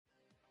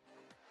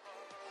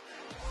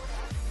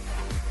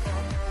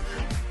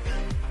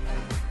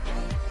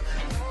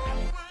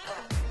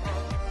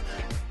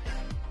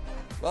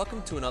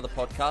Welcome to another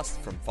podcast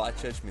from Fire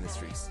Church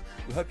Ministries.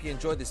 We hope you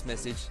enjoyed this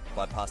message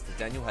by Pastor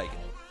Daniel Hagen.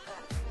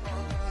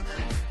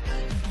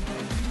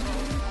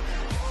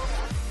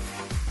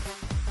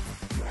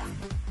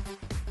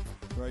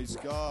 Praise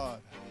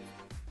God.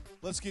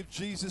 Let's give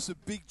Jesus a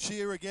big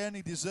cheer again.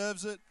 He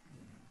deserves it.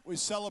 We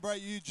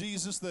celebrate you,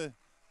 Jesus, the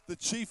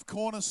chief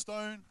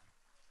cornerstone,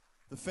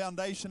 the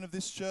foundation of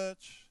this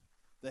church,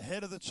 the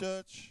head of the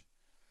church.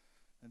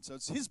 And so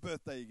it's his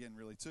birthday again,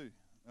 really, too.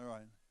 All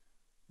right.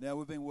 Now,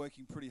 we've been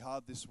working pretty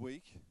hard this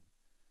week,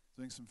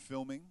 doing some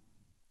filming,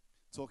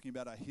 talking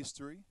about our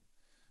history.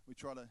 We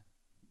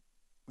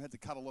had to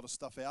cut a lot of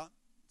stuff out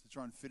to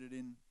try and fit it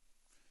in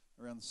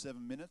around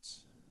 7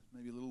 minutes,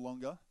 maybe a little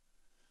longer.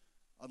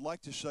 I'd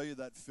like to show you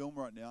that film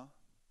right now,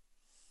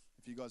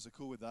 if you guys are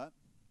cool with that.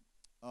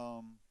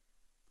 And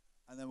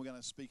then we're going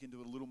to speak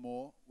into it a little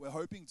more. We're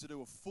hoping to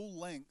do a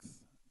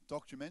full-length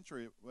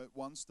documentary at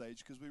one stage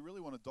because we really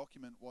want to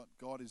document what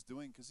God is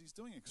doing because he's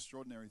doing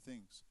extraordinary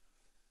things.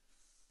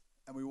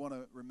 And we want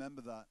to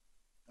remember that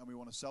and we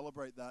want to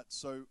celebrate that.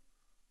 So,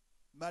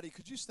 Maddie,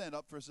 could you stand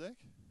up for a sec?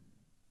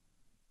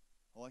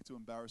 I like to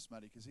embarrass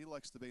Maddie because he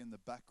likes to be in the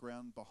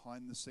background,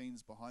 behind the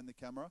scenes, behind the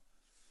camera.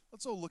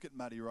 Let's all look at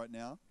Maddie right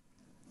now.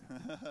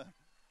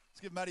 Let's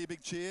give Maddie a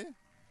big cheer.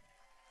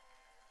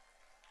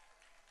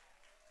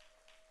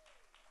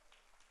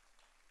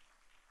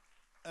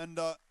 And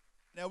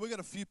now we've got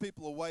a few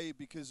people away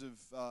because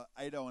of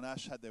Ado and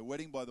Ash had their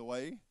wedding, by the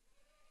way.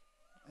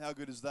 How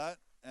good is that?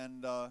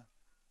 And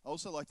I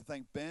also like to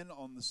thank Ben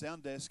on the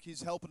sound desk.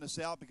 He's helping us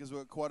out because we've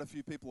got quite a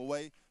few people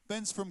away.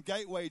 Ben's from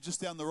Gateway just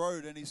down the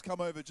road, and he's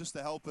come over just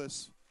to help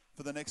us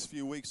for the next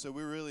few weeks. So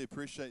we really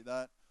appreciate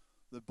that,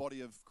 the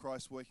body of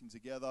Christ working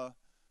together,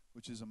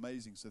 which is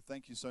amazing. So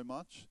thank you so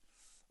much.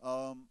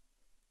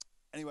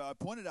 Anyway, I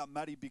pointed out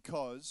Maddie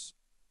because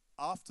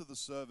after the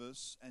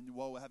service, and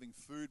while we're having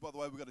food, by the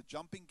way, we've got a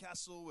jumping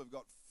castle, we've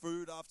got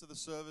food after the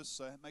service,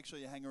 so make sure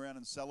you hang around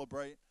and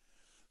celebrate.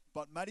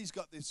 But Maddie's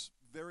got this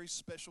very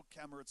special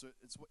camera.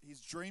 It's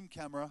his dream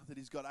camera that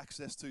he's got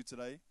access to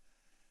today.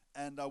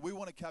 And we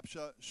want to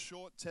capture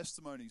short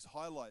testimonies,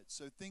 highlights.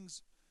 So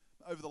things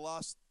over the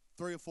last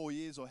 3 or 4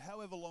 years or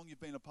however long you've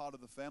been a part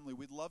of the family,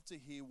 we'd love to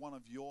hear one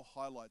of your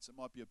highlights. It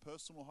might be a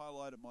personal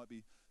highlight. It might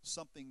be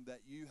something that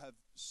you have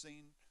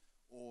seen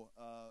or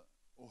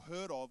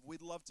heard of.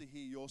 We'd love to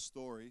hear your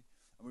story,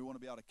 and we want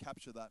to be able to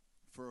capture that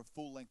for a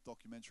full-length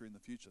documentary in the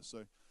future.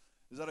 So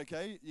is that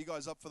okay? You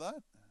guys up for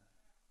that?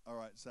 All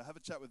right, so have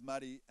a chat with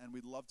Maddie, and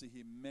we'd love to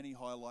hear many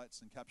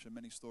highlights and capture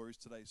many stories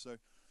today. So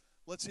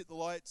let's hit the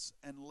lights,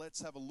 and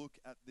let's have a look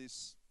at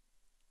this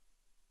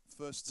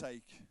first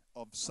take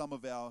of some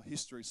of our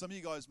history. Some of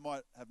you guys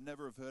might have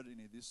never have heard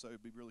any of this, so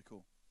it'd be really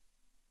cool.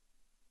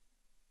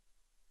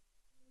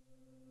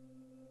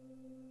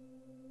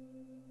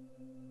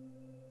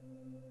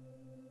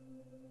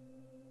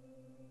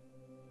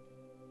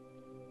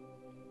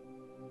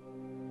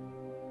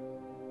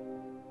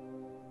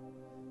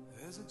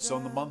 So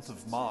in the month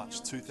of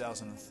March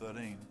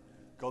 2013,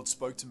 God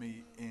spoke to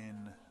me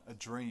in a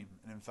dream,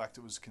 and in fact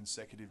it was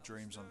consecutive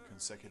dreams on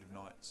consecutive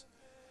nights.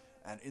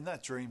 And in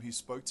that dream, he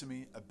spoke to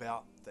me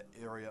about the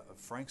area of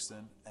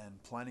Frankston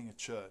and planning a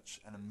church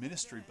and a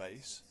ministry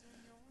base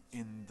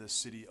in the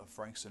city of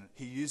Frankston.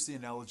 He used the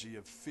analogy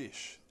of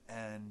fish,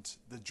 and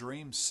the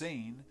dream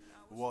scene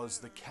was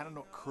the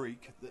Cannanock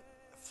Creek that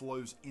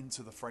flows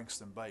into the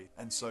Frankston Bay.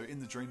 And so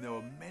in the dream, there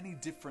were many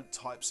different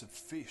types of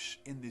fish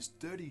in this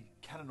dirty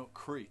Cannanock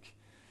Creek.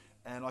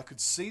 And I could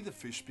see the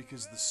fish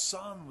because the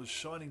sun was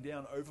shining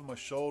down over my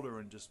shoulder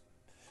and just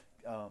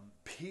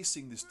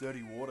piercing this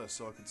dirty water,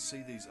 so I could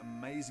see these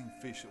amazing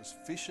fish. It was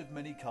fish of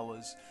many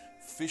colors,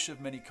 fish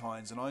of many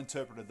kinds, and I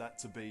interpreted that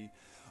to be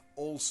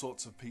all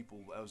sorts of people.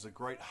 It was a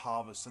great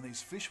harvest, and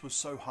these fish were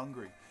so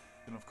hungry.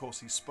 And of course,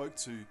 he spoke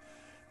to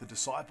the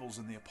disciples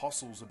and the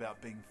apostles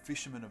about being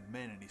fishermen of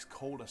men, and he's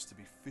called us to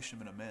be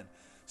fishermen of men.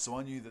 So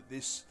I knew that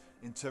this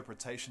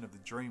interpretation of the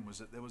dream was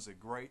that there was a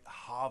great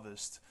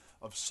harvest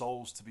of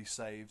souls to be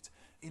saved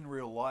in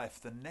real life.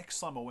 The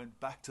next time I went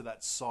back to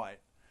that site,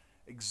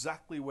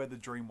 exactly where the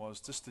dream was,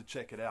 just to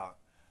check it out,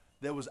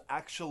 there was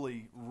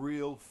actually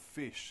real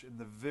fish in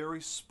the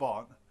very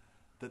spot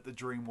that the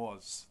dream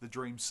was, the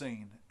dream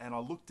scene. And I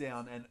looked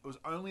down, and it was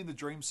only in the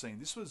dream scene.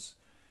 This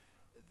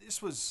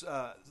was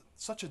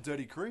such a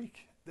dirty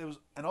creek.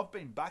 And I've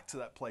been back to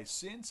that place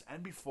since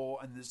and before,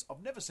 and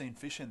I've never seen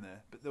fish in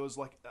there, but there was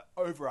like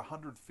over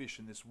 100 fish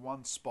in this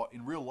one spot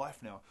in real life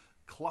now,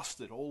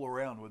 clustered all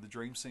around where the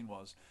dream scene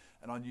was.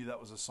 And I knew that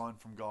was a sign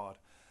from God,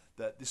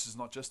 that this is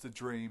not just a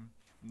dream,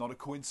 not a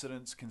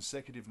coincidence,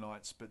 consecutive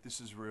nights, but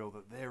this is real,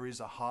 that there is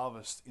a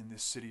harvest in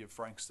this city of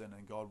Frankston,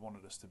 and God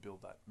wanted us to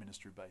build that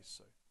ministry base.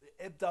 So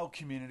the Ebdale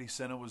Community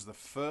Centre was the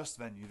first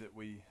venue that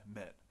we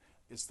met.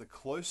 It's the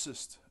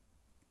closest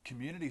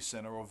community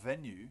centre or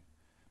venue,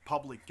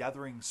 public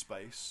gathering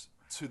space,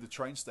 to the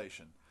train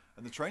station.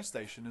 And the train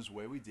station is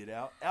where we did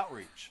our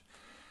outreach.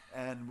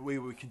 And we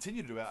would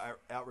continue to do our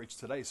outreach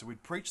today. So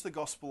we'd preach the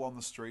gospel on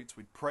the streets,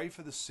 we'd pray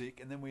for the sick,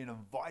 and then we'd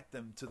invite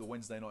them to the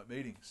Wednesday night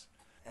meetings.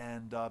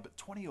 And but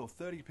 20 or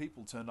 30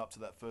 people turned up to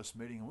that first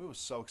meeting, and we were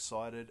so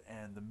excited,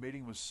 and the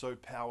meeting was so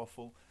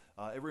powerful.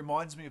 It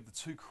reminds me of the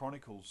 2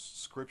 Chronicles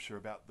scripture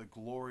about the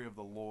glory of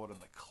the Lord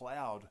and the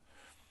cloud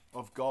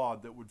of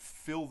God that would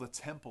fill the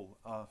temple.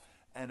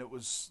 And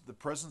the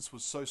presence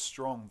was so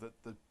strong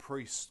that the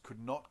priests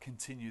could not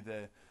continue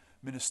their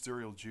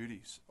ministerial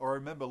duties. Or I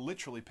remember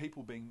literally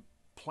people being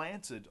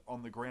planted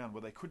on the ground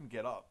where they couldn't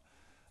get up.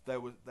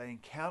 They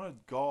encountered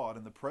God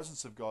and the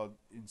presence of God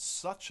in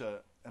such an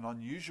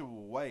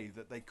unusual way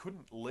that they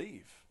couldn't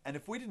leave. And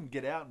if we didn't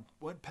get out and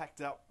weren't packed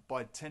out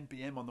by 10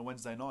 p.m. on the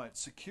Wednesday night,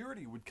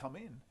 security would come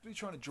in. We'd be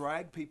trying to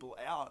drag people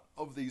out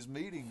of these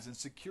meetings, and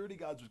security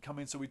guards would come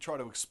in, so we try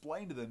to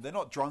explain to them, they're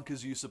not drunk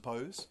as you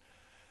suppose,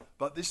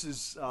 but this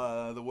is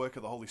the work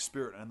of the Holy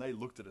Spirit, and they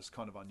looked at us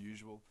kind of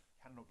unusual.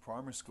 Cannock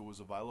Primary School was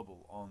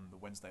available on the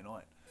Wednesday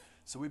night.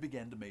 So we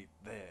began to meet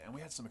there, and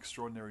we had some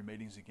extraordinary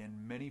meetings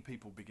again. Many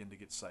people began to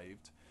get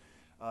saved.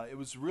 It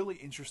was really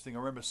interesting. I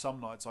remember some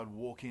nights I'd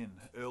walk in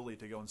early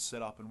to go and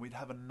set up, and we'd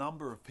have a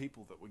number of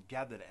people that were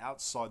gathered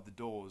outside the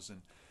doors,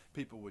 and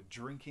people were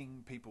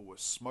drinking, people were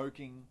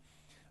smoking.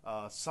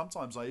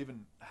 Sometimes I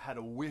even had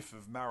a whiff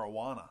of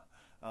marijuana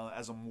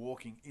as I'm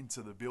walking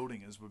into the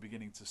building as we're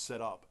beginning to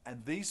set up.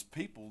 And these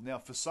people, now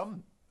for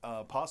some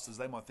pastors,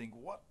 they might think,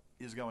 what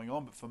is going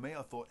on? But for me,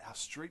 I thought, our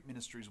street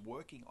ministry is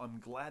working. I'm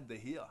glad they're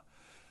here.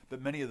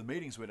 But many of the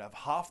meetings would have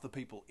half the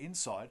people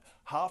inside,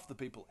 half the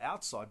people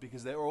outside,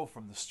 because they're all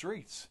from the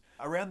streets.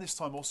 Around this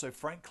time also,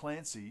 Frank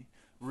Clancy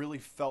really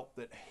felt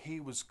that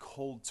he was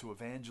called to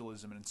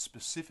evangelism, and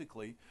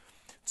specifically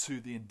to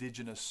the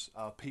Indigenous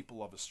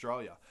people of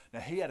Australia.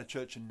 Now, he had a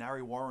church in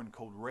Narre Warren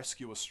called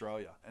Rescue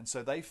Australia, and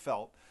so they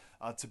felt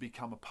to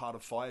become a part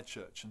of Fire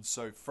Church. And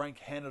so Frank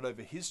handed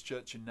over his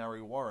church in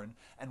Narre Warren,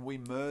 and we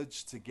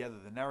merged together.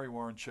 The Narre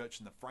Warren Church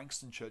and the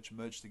Frankston Church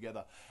merged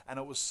together, and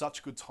it was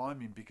such good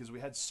timing because we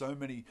had so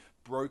many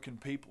broken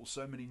people,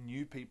 so many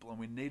new people, and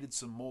we needed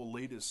some more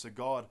leaders. So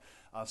God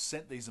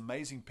sent these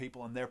amazing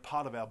people, and they're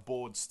part of our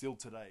board still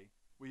today.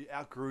 We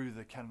outgrew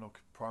the Cannock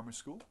Primary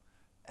School,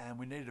 and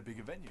we needed a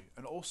bigger venue.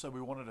 And also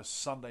we wanted a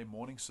Sunday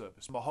morning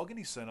service.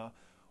 Mahogany Centre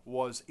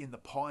was in the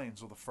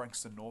Pines, or the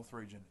Frankston North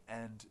region.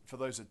 And for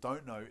those that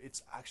don't know,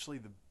 it's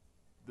actually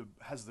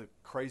has the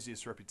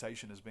craziest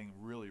reputation as being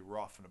really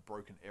rough and a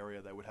broken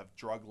area. They would have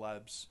drug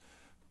labs.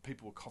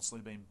 People were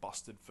constantly being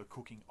busted for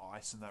cooking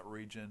ice in that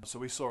region. So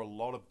we saw a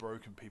lot of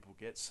broken people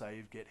get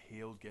saved, get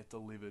healed, get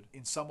delivered.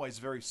 In some ways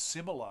very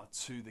similar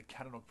to the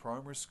Cannock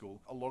Primary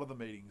School. A lot of the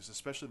meetings,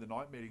 especially the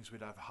night meetings,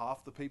 we'd have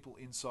half the people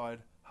inside,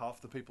 half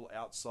the people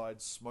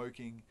outside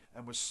smoking,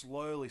 and we're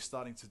slowly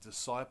starting to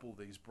disciple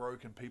these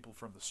broken people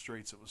from the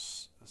streets. It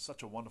was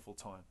such a wonderful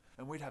time.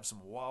 And we'd have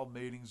some wild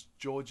meetings.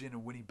 Georgian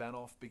and Winnie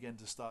Banoff began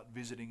to start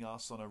visiting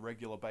us on a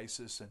regular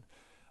basis, and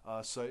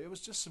so it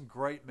was just some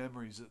great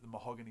memories at the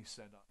Mahogany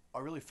Centre. I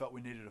really felt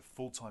we needed a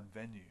full-time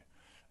venue.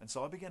 And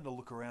so I began to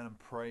look around and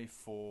pray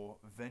for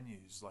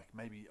venues, like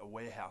maybe a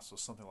warehouse or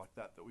something like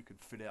that we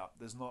could fit out.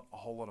 There's not a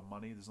whole lot of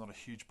money, there's not a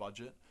huge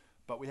budget,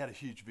 but we had a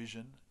huge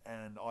vision,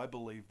 and I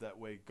believe that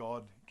where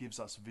God gives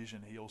us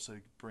vision, he also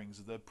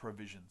brings the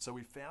provision. So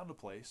we found a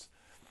place,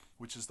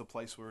 which is the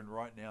place we're in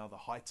right now, the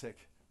high-tech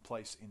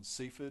place in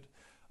Seaford.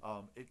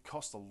 It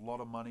cost a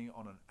lot of money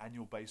on an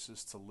annual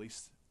basis to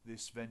lease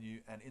this venue,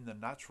 and in the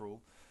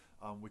natural,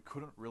 we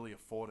couldn't really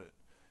afford it.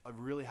 I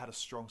really had a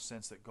strong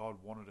sense that God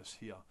wanted us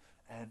here,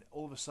 and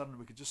all of a sudden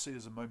we could just see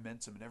there's a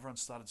momentum, and everyone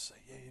started to say,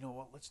 yeah, you know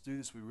what, let's do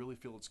this, we really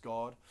feel it's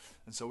God.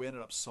 And so we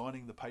ended up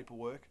signing the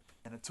paperwork,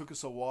 and it took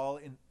us a while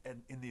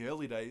in the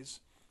early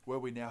days, where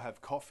we now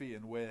have coffee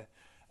and where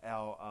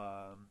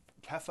our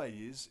cafe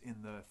is in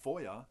the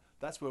foyer.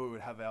 That's where we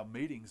would have our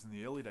meetings in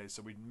the early days.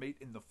 So we'd meet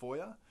in the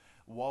foyer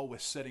while we're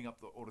setting up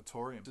the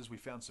auditorium. We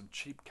found some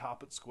cheap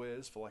carpet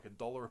squares for like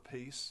 $1 a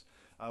piece.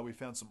 We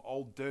found some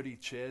old dirty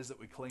chairs that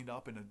we cleaned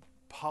up in a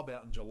pub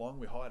out in Geelong.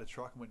 We hired a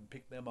truck and went and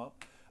picked them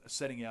up.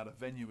 Setting out a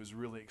venue was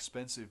really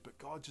expensive, but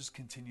God just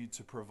continued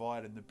to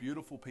provide, and the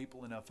beautiful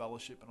people in our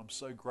fellowship, and I'm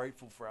so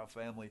grateful for our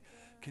family,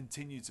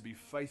 continue to be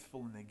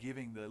faithful in their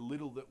giving. The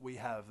little that we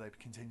have, they've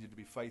continued to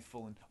be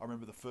faithful. And I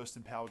remember the first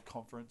Empowered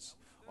Conference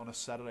on a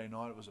Saturday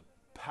night. It was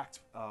a packed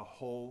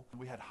hall.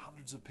 We had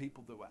hundreds of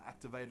people that were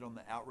activated on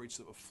the outreach,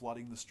 that were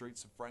flooding the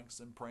streets of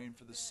Frankston, praying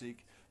for the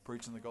sick,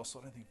 preaching the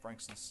gospel. I don't think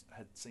Frankston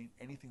had seen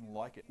anything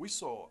like it. We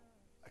saw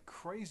a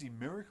crazy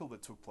miracle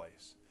that took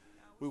place.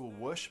 We were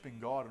worshiping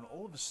God, and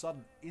all of a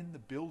sudden in the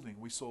building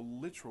we saw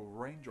literal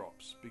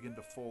raindrops begin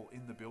to fall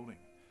in the building.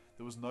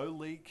 There was no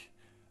leak.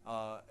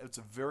 It's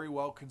a very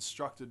well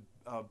constructed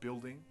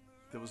building.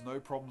 There was no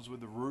problems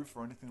with the roof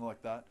or anything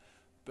like that.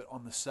 But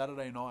on the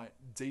Saturday night,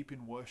 deep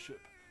in worship,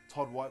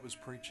 Todd White was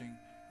preaching,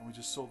 and we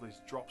just saw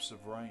these drops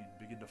of rain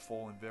begin to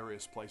fall in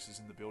various places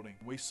in the building.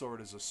 We saw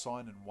it as a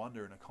sign and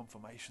wonder and a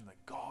confirmation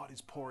that God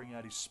is pouring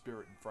out his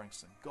Spirit in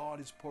Frankston.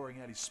 God is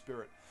pouring out his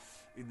Spirit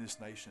in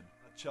this nation.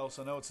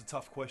 Chelsea, I know it's a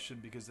tough question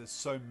because there's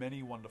so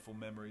many wonderful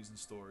memories and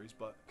stories,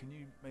 but can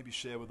you maybe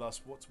share with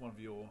us what's one of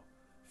your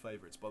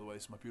favourites? By the way,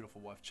 it's my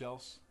beautiful wife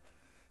Chelsea,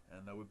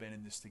 and we've been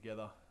in this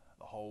together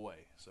the whole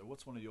way. So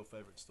what's one of your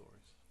favourite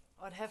stories?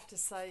 I'd have to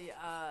say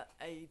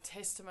a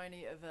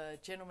testimony of a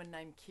gentleman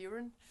named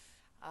Kieran.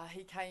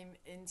 He came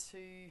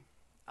into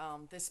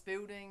this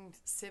building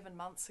 7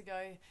 months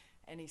ago,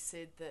 and he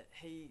said that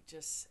he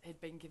just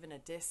had been given a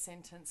death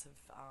sentence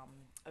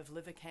of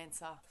liver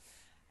cancer,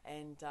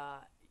 and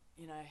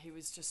he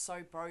was just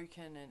so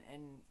broken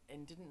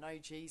and didn't know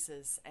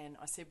Jesus. And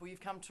I said, well,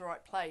 you've come to the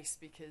right place,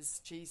 because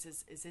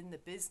Jesus is in the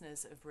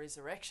business of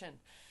resurrection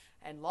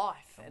and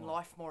life, and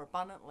life more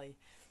abundantly.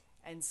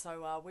 And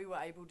so we were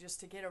able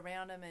just to get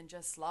around him and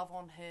just love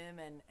on him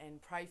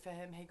and pray for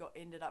him. He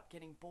ended up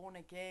getting born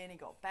again. He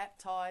got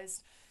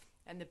baptized.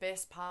 And the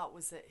best part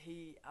was that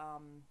he,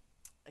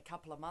 a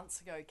couple of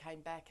months ago,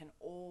 came back, and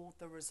all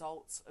the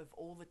results of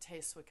all the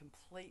tests were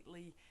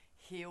completely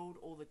healed.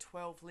 All the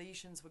 12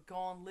 lesions were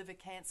gone. Liver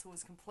cancer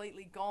was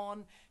completely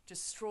gone,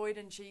 destroyed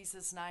in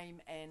Jesus'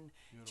 name. And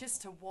beautiful.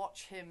 Just to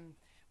watch him,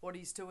 what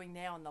he's doing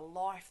now, and the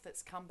life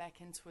that's come back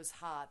into his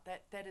heart,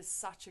 that is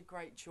such a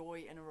great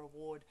joy and a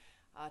reward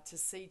to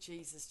see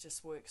Jesus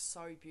just work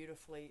so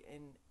beautifully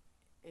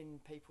in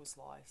people's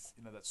lives.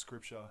 You know that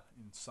scripture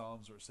in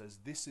Psalms where it says,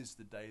 "This is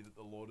the day that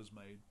the Lord has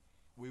made.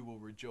 We will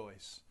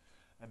rejoice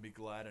and be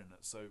glad in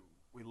it." So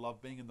we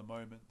love being in the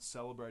moment,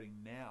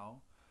 celebrating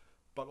now,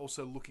 but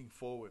also looking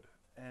forward.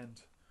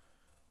 And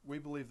we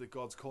believe that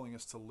God's calling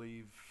us to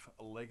leave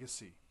a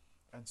legacy.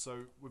 And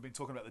so we've been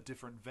talking about the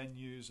different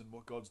venues and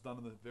what God's done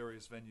in the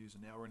various venues,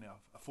 and now we're in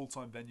a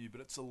full-time venue,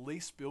 but it's a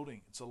lease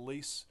building. It's a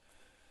lease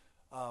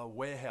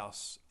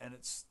warehouse, and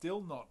it's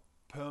still not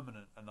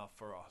permanent enough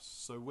for us.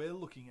 So we're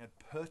looking at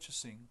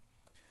purchasing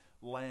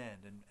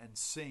land and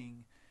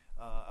seeing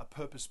a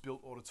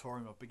purpose-built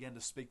auditorium. I've begun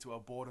to speak to our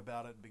board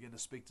about it and began to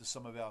speak to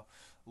some of our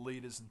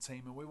leaders and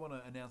team, and we want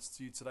to announce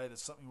to you today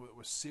that's something that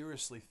we're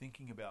seriously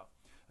thinking about.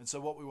 And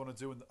so what we want to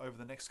do over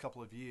the next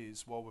couple of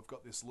years while we've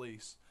got this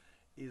lease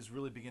is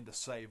really begin to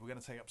save. We're going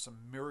to take up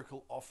some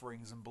miracle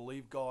offerings and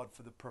believe God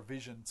for the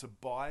provision to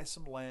buy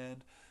some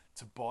land,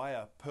 to buy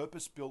a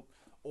purpose-built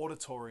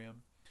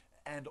auditorium,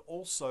 and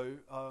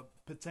also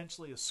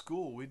potentially a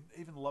school. We'd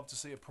even love to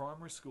see a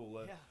primary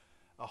school,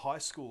 a high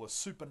school, a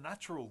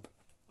supernatural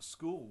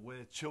school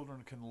where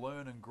children can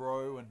learn and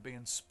grow and be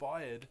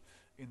inspired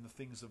in the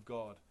things of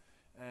God.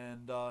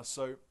 And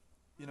so,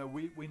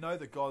 we know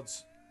that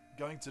God's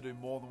going to do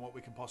more than what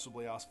we can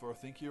possibly ask for. I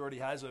think He already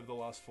has over the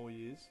last 4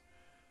 years.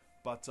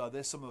 But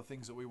there's some of the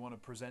things that we want to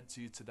present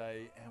to you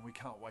today, and we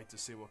can't wait to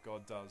see what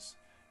God does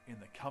in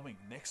the coming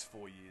next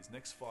 4 years,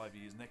 next 5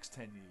 years, next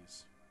 10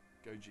 years.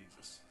 Go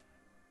Jesus.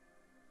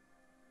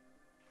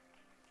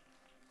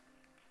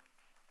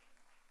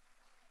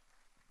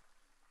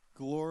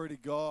 Glory to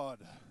God.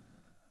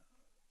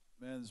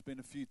 Man, there's been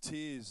a few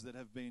tears that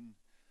have been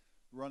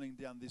running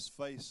down this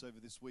face over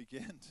this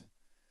weekend.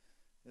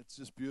 It's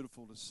just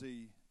beautiful to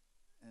see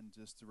and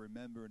just to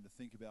remember and to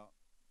think about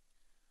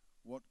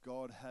what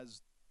God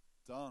has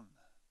done.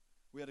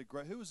 We had a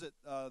great, who was at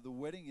the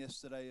wedding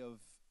yesterday of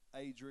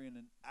Adrian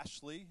and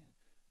Ashley,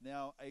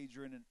 now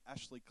Adrian and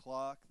Ashley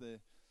Clark, the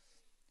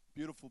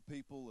beautiful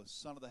people, the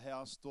son of the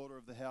house, daughter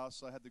of the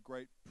house. I had the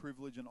great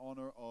privilege and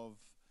honor of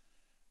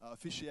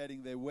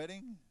officiating their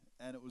wedding,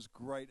 and it was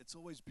great. It's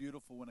always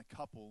beautiful when a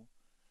couple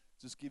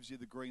just gives you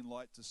the green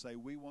light to say,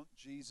 we want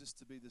Jesus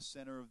to be the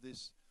center of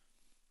this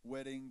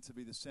wedding, to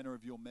be the center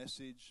of your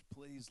message.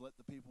 Please let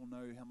the people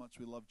know how much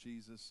we love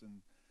Jesus.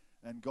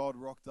 And God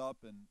rocked up,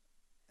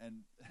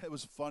 and it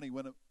was funny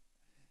when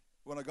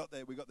I got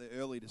there. We got there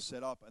early to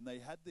set up, and they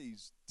had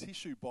these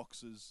tissue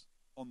boxes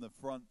on the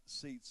front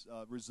seats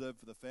reserved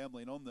for the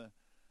family, and on the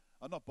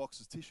not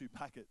boxes, tissue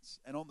packets,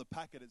 and on the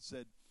packet it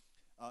said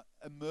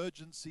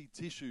emergency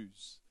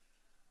tissues.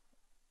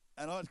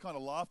 And I kind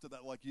of laughed at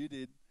that like you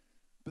did,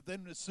 but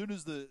then as soon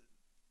as the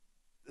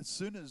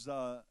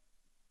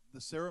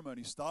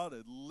ceremony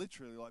started,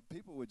 literally, like,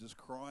 people were just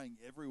crying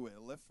everywhere,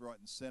 left, right,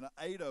 and center.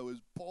 Ado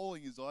is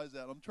bawling his eyes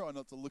out. I'm trying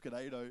not to look at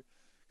Ado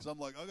because I'm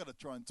like, I got to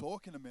try and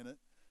talk in a minute.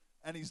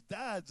 And his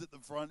dad's at the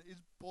front,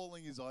 is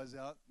bawling his eyes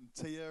out, and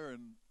Tia,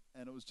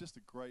 and it was just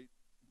a great,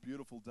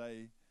 beautiful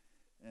day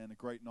and a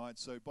great night.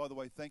 So, by the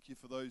way, thank you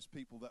for those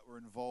people that were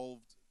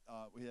involved.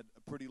 We had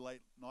a pretty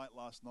late night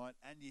last night,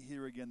 and you're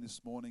here again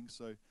this morning,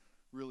 so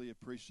really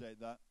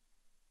appreciate that.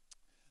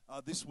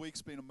 This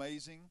week's been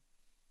amazing.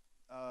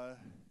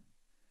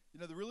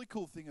 The really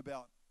cool thing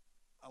about,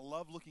 I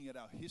love looking at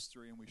our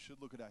history, and we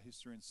should look at our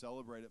history and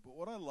celebrate it, but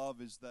what I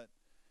love is that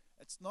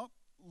it's not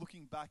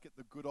looking back at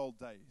the good old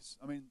days.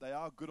 I mean, they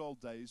are good old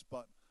days,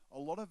 but a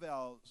lot of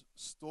our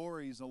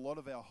stories, a lot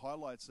of our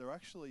highlights are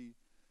actually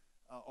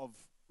of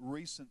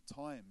recent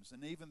times.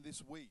 And even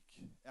this week,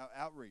 our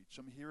outreach,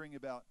 I'm hearing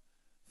about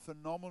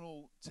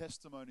phenomenal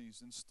testimonies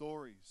and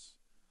stories.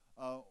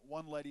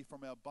 One lady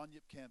from our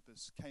Bunyip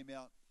campus came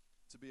out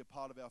to be a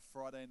part of our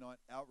Friday night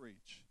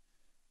outreach,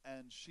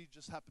 and she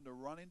just happened to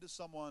run into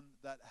someone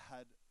that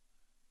had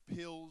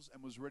pills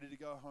and was ready to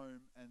go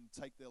home and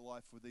take their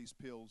life with these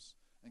pills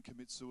and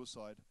commit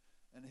suicide.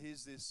 And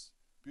here's this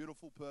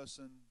beautiful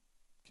person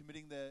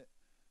committing their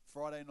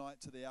Friday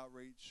night to the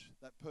outreach.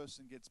 That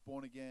person gets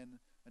born again,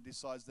 and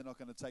decides they're not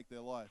going to take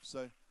their life.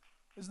 So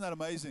isn't that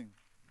amazing?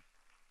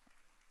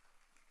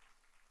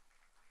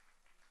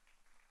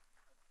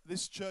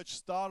 This church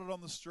started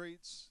on the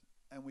streets,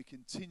 and we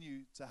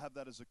continue to have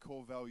that as a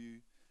core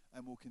value,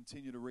 and we'll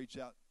continue to reach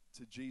out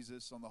to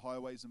Jesus on the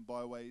highways and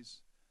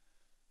byways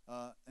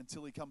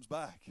until he comes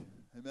back.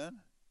 Amen?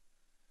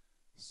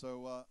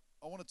 So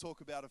I want to talk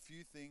about a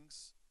few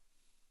things.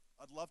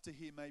 I'd love to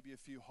hear maybe a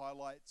few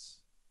highlights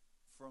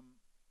from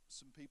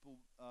some people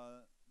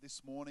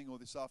this morning or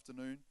this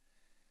afternoon.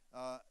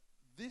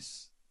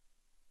 This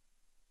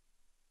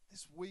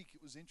week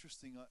it was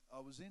interesting. I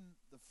was in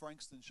the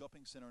Frankston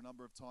Shopping Centre a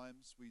number of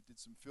times. We did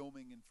some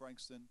filming in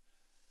Frankston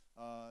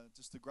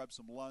just to grab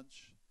some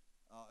lunch.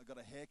 I got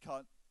a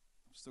haircut.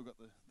 I've still got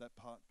that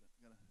part,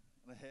 but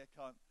got a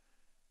haircut.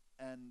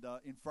 And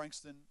in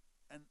Frankston,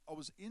 and I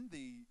was in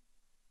the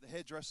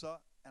hairdresser,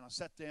 and I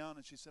sat down,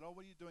 and she said, "Oh,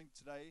 what are you doing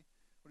today?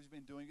 What have you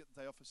been doing at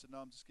the day off?" I said, "No,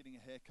 I'm just getting a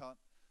haircut.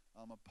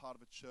 I'm a part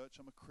of a church.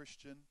 I'm a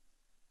Christian."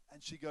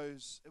 And she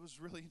goes, it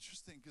was really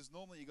interesting, because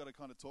normally you got to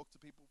kind of talk to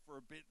people for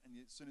a bit, and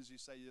as soon as you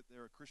say that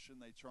they're a Christian,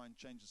 they try and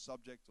change the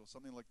subject or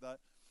something like that.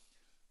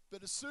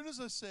 But as soon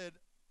as I said,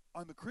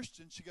 "I'm a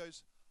Christian," she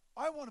goes,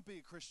 "I want to be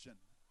a Christian."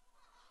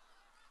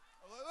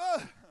 I'm like,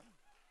 "Oh."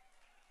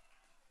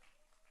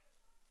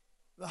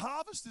 The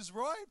harvest is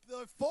ripe.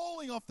 They're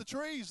falling off the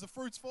trees. The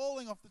fruit's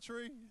falling off the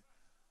tree.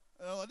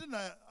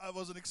 I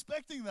wasn't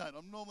expecting that.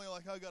 I'm normally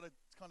like, I got to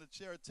kind of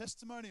share a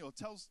testimony or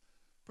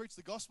preach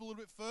the gospel a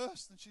little bit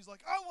first. And she's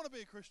like, "I want to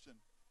be a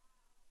Christian."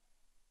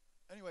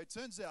 Anyway, it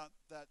turns out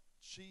that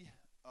she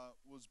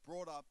was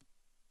brought up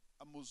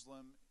a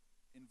Muslim,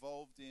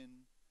 involved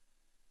in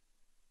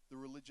the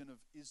religion of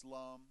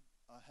Islam,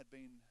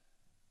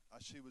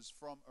 she was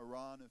from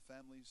Iran. Her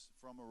family's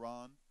from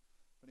Iran.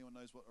 If anyone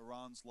knows what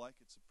Iran's like,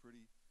 it's a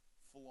pretty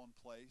full-on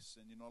place,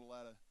 and you're not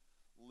allowed to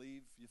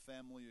leave your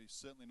family, or you're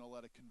certainly not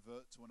allowed to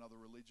convert to another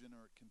religion,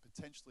 or it can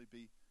potentially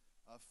be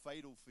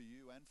fatal for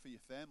you and for your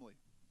family.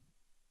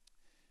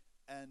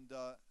 And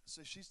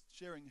so she's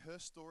sharing her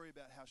story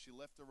about how she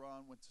left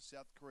Iran, went to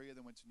South Korea,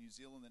 then went to New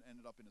Zealand, then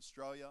ended up in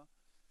Australia.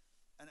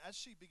 And as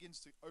she begins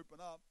to open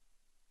up,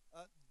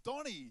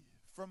 Donnie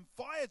from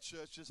Fire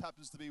Church just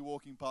happens to be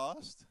walking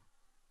past.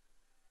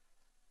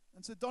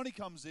 And so Donnie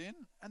comes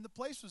in, and the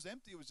place was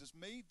empty. It was just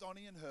me,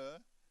 Donnie, and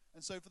her.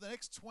 And so for the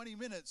next 20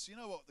 minutes, you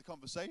know what the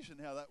conversation,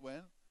 how that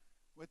went?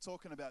 We're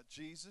talking about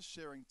Jesus,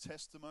 sharing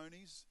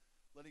testimonies,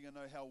 letting her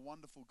know how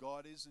wonderful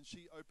God is. And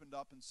she opened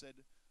up and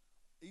said,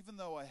 "Even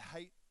though I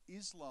hate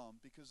Islam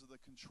because of the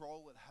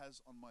control it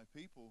has on my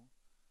people,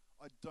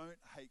 I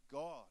don't hate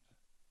God."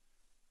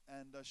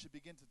 And she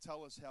began to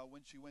tell us how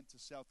when she went to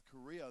South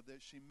Korea,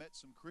 that she met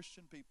some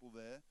Christian people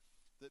there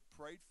that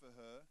prayed for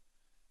her.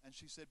 And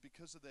she said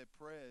because of their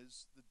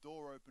prayers, the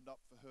door opened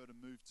up for her to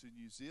move to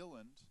New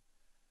Zealand.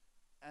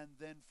 And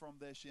then from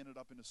there, she ended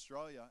up in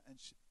Australia.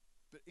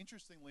 But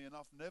interestingly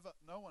enough,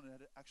 no one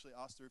had actually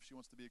asked her if she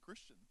wants to be a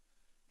Christian.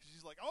 Because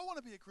she's like, "I want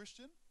to be a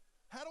Christian.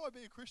 How do I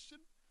be a Christian?"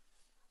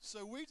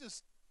 So we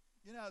just,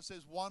 it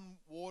says one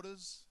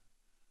waters,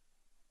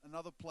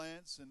 another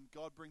plants, and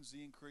God brings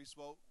the increase.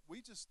 Well,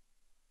 we just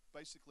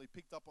basically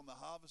picked up on the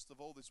harvest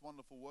of all this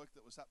wonderful work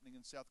that was happening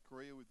in South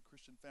Korea with the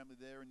Christian family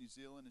there in New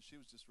Zealand, and she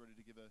was just ready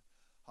to give her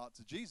heart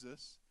to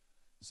Jesus.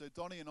 So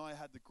Donnie and I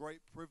had the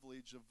great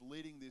privilege of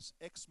leading this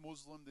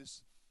ex-Muslim,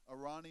 this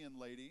Iranian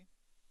lady.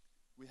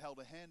 We held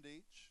a hand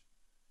each,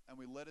 and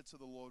we led her to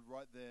the Lord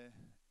right there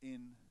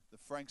in the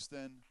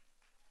Frankston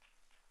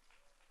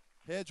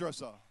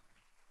hairdresser.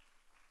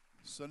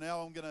 So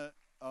now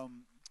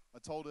I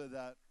told her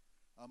that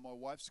my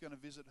wife's going to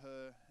visit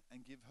her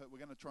and we're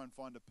going to try and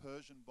find a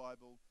Persian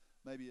Bible,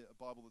 maybe a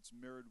Bible that's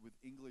mirrored with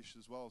English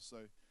as well.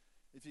 So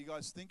if you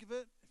guys think of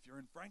it, if you're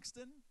in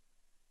Frankston,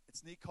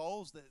 it's near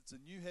Coles. It's a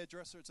new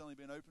hairdresser. It's only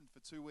been open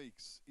for 2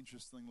 weeks,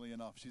 interestingly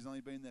enough. She's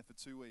only been there for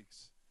 2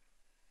 weeks.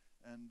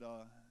 And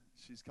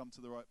she's come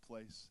to the right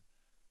place.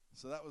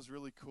 So that was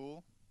really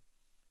cool.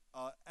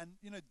 And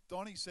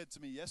Donnie said to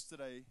me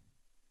yesterday,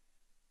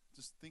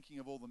 just thinking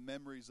of all the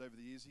memories over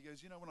the years, he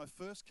goes, when I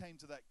first came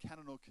to that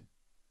Kananook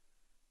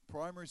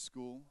primary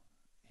school,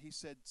 he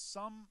said,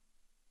 some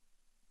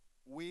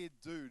weird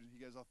dude,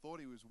 he goes, I thought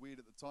he was weird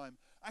at the time.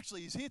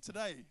 Actually, he's here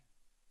today.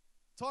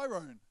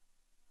 Tyrone.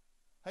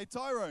 Hey,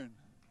 Tyrone.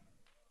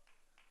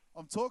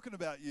 I'm talking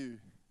about you.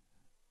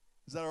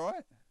 Is that all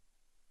right?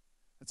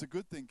 It's a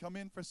good thing. Come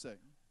in for a sec.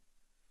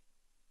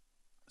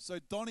 So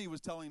Donnie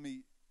was telling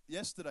me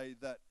yesterday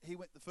that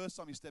the first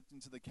time he stepped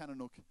into the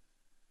Kananook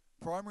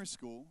primary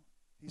school,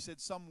 he said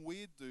some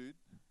weird dude,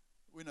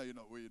 we know you're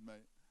not weird,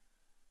 mate,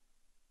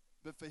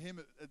 but for him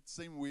it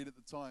seemed weird at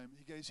the time.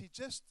 He goes,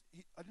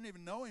 I didn't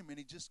even know him, and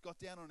he just got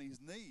down on his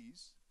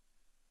knees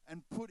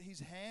and put his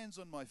hands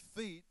on my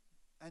feet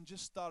and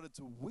just started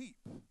to weep.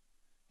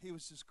 He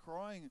was just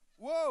crying.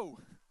 Whoa!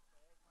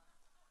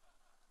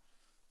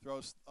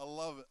 I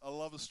love it. I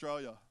love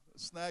Australia.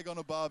 Snag on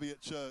a Barbie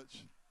at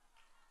church.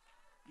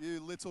 You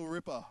little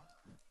ripper.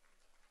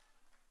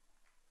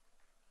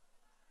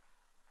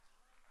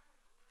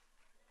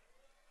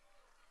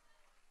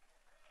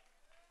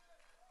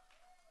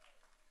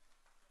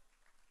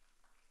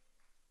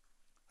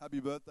 Happy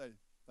birthday.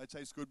 They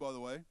taste good, by the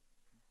way.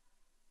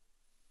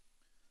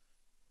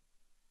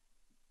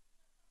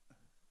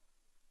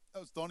 That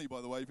was Donnie, by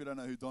the way, if you don't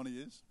know who Donnie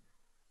is.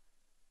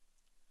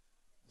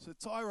 So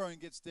Tyrone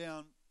gets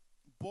down,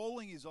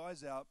 bawling his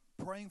eyes out,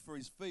 praying for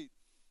his feet.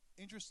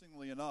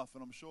 Interestingly enough,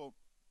 and I'm sure,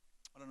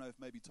 I don't know if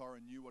maybe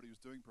Tyrone knew what he was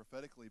doing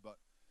prophetically, but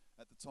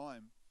at the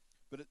time,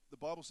 the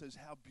Bible says,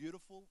 how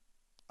beautiful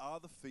are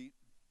the feet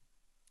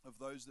of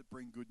those that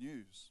bring good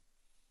news.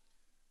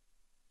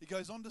 He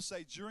goes on to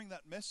say, during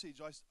that message,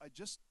 I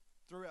just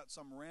threw out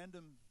some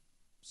random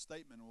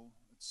statement. Well,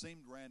 it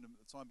seemed random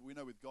at the time, but we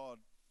know with God,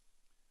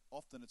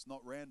 often it's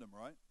not random,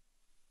 right?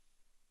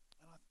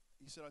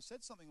 And he said, I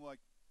said something like,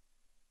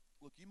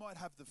 look, you might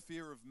have the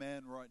fear of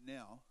man right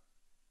now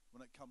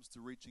when it comes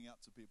to reaching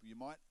out to people. You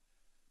might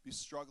be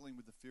struggling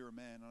with the fear of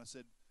man. And I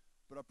said,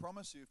 but I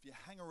promise you, if you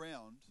hang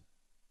around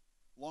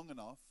long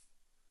enough,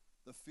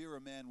 the fear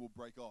of man will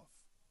break off.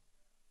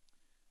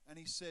 And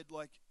he said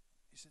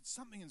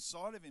something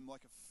inside of him,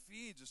 like a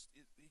fear,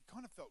 he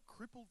kind of felt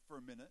crippled for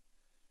a minute.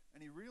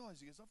 And he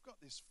realized, he goes, I've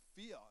got this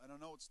fear, and I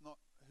know it's not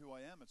who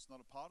I am, it's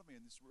not a part of me.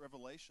 And this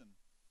revelation,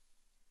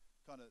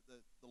 kind of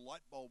the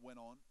light bulb went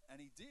on, and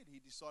he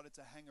decided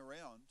to hang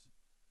around.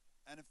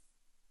 And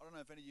I don't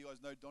know if any of you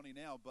guys know Donnie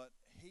now, but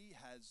he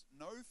has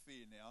no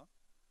fear now.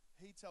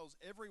 He tells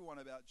everyone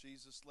about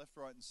Jesus left,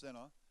 right, and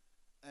center.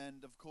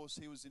 And of course,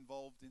 he was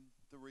involved in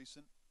the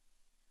recent.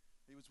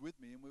 He was with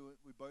me, and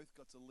we both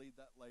got to lead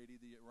that lady,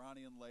 the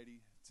Iranian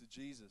lady, to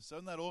Jesus. So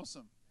isn't that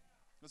awesome?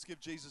 Let's give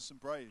Jesus some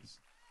praise.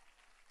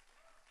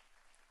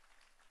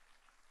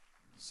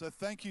 So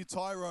thank you,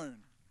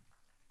 Tyrone.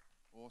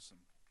 Awesome.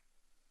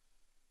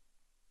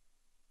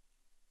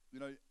 You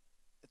know,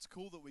 it's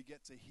cool that we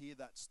get to hear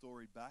that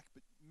story back,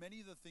 but many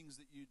of the things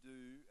that you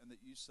do and that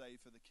you say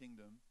for the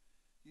kingdom,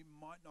 you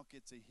might not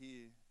get to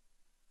hear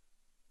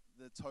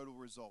the total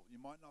result. You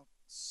might not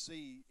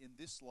see in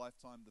this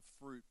lifetime the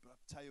fruit, but I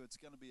tell you, it's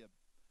going to be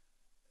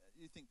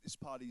you think this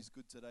party is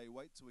good today,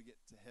 wait till we get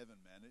to heaven,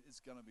 man.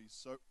 It's going to be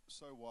so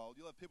wild.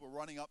 You'll have people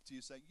running up to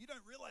you saying, you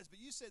don't realize, but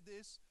you said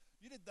this,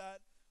 you did that,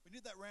 when you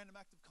did that random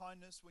act of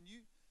kindness, when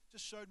you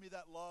just showed me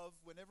that love,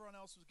 when everyone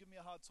else was giving me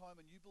a hard time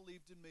and you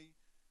believed in me,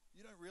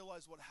 you don't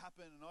realize what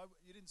happened, and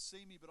you didn't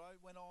see me, but I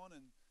went on,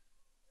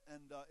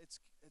 and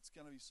it's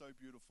going to be so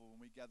beautiful when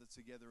we gather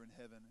together in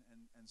heaven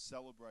and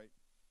celebrate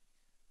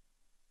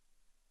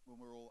when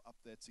we're all up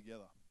there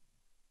together.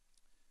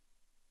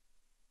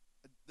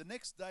 The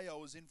next day I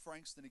was in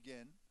Frankston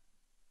again.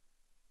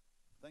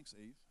 Thanks,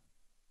 Eve.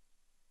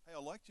 Hey,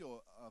 I liked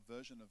your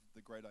version of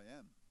The Great I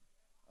Am.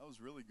 That was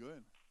really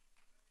good.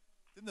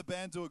 Didn't the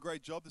band do a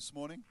great job this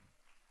morning?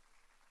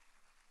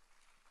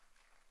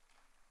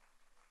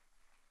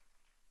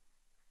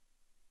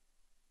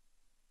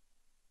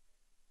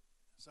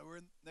 So we're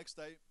in next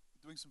day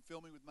doing some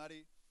filming with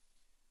Maddie.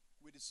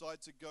 We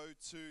decided to go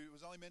to, it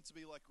was only meant to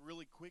be like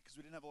really quick because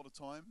we didn't have a lot of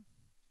time.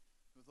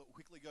 We thought we'd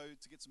quickly go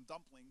to get some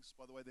dumplings.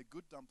 By the way, they're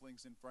good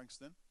dumplings in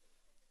Frankston.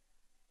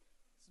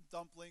 Some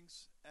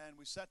dumplings, and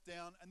we sat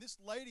down. And this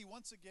lady,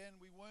 once again,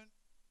 we weren't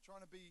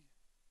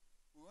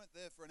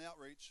there for an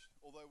outreach,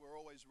 although we're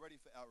always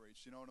ready for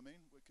outreach, you know what I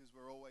mean? Because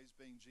we're always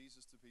being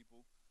Jesus to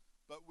people.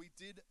 But we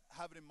did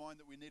have it in mind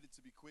that we needed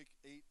to be quick,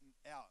 eat, and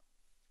out.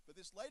 But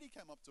this lady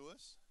came up to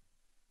us.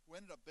 We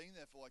ended up being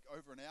there for like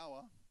over an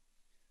hour.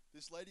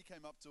 This lady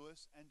came up to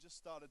us and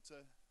just started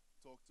to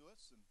talk to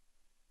us. And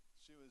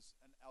she was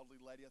an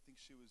elderly lady. I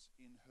think she was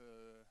in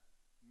her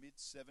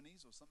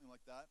mid-70s or something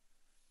like that.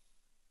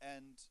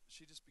 And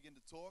she just began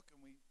to talk,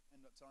 and we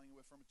ended up telling her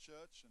we're from a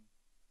church. And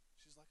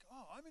she's like,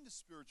 oh, I'm into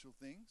spiritual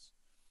things.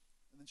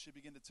 And then she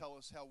began to tell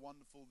us how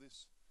wonderful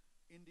this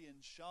Indian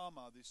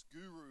Sharma, this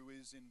guru,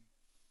 is in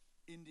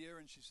India.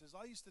 And she says,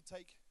 I used to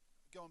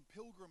go on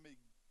pilgrimages.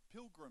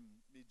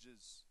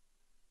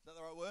 Is that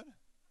the right word?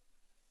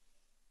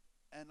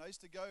 And I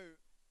used to go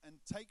and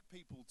take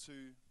people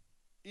to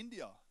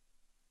India.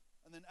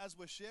 And then as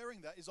we're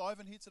sharing that, is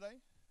Ivan here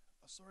today?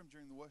 I saw him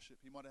during the worship.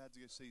 He might have had to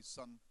go see his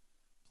son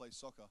play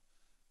soccer.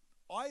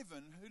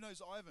 Ivan, who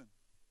knows Ivan?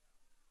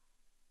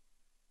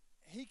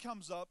 He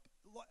comes up,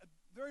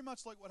 very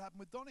much like what happened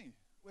with Donnie.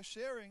 We're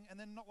sharing, and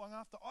then not long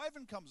after,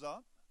 Ivan comes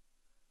up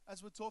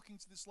as we're talking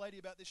to this lady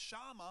about this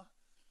Sharma.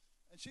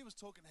 And she was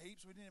talking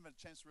heaps. We didn't even have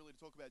a chance really to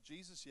talk about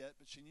Jesus yet,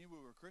 but she knew we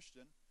were a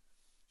Christian.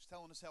 She's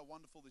telling us how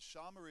wonderful this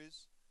Sharma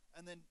is.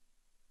 And then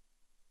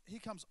here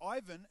comes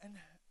Ivan, and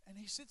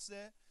he sits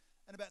there,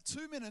 and about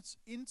 2 minutes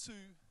into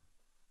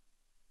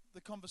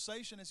the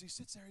conversation, as he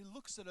sits there, he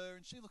looks at her,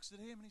 and she looks at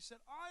him, and he said,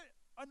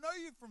 I know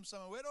you from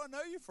somewhere. Where do I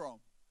know you from?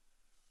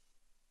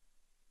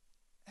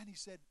 And he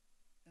said,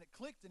 and it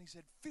clicked, and he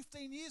said,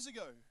 15 years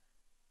ago,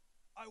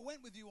 I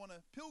went with you on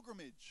a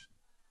pilgrimage.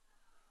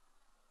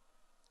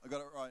 I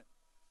got it right.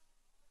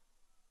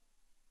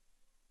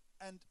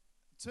 And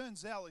it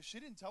turns out, she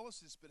didn't tell us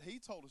this, but he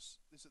told us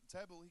this at the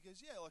table. He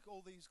goes, yeah, like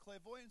all these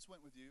clairvoyants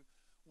went with you,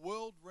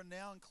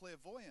 world-renowned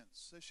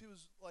clairvoyants. So she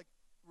was like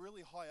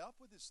really high up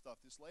with this stuff,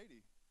 this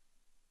lady.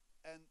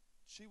 And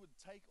she would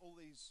take all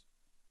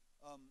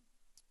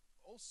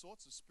all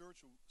sorts of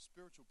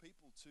spiritual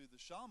people to the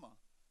Shama,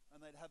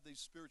 and they'd have these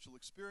spiritual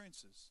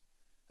experiences.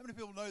 How many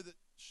people know that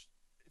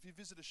if you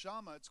visit a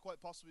Shama, it's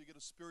quite possible you get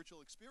a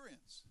spiritual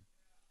experience?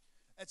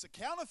 It's a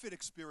counterfeit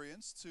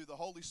experience to the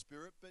Holy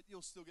Spirit, but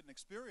you'll still get an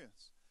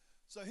experience.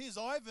 So here's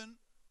Ivan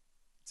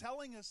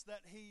telling us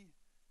that he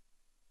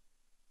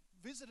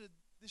visited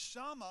this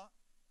Shama,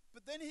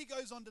 but then he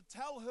goes on to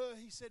tell her,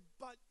 he said,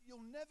 but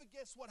you'll never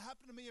guess what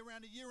happened to me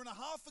around 1.5 years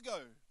ago.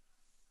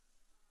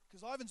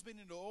 Because Ivan's been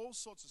into all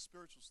sorts of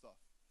spiritual stuff.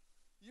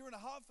 1.5 years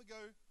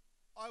ago,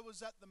 I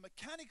was at the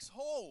Mechanics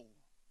Hall,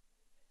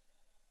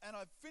 and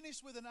I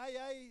finished with an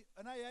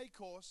AA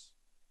course,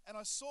 and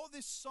I saw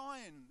this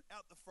sign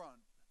out the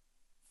front,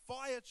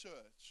 Fire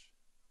Church.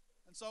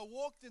 And so I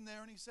walked in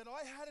there, and he said,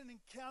 I had an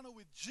encounter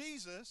with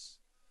Jesus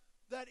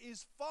that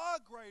is far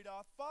greater,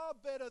 far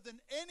better than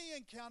any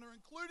encounter,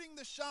 including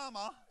the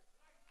Shama,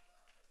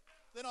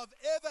 than I've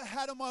ever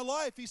had in my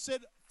life. He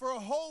said, for a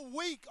whole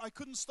week, I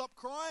couldn't stop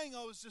crying.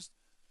 I was just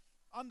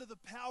under the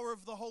power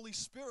of the Holy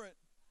Spirit.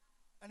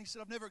 And he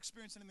said, I've never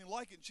experienced anything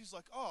like it. And she's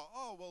like,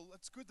 oh, well,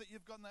 it's good that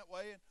you've gone that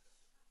way.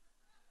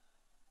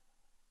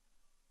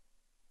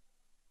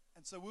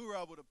 And so we were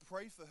able to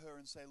pray for her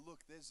and say, look,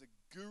 there's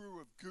a guru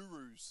of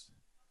gurus,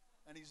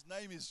 and his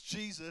name is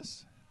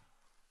Jesus,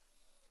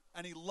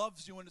 and he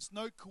loves you, and it's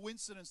no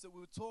coincidence that we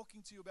were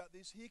talking to you about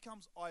this. Here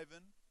comes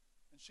Ivan,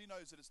 and she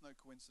knows that it's no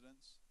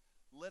coincidence.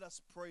 Let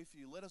us pray for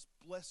you. Let us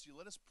bless you.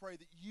 Let us pray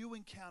that you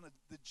encounter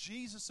the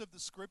Jesus of the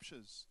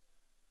Scriptures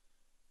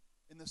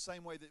in the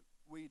same way that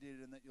we did,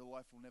 and that your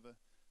life will never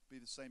be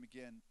the same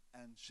again.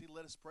 And she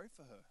let us pray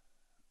for her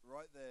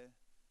right there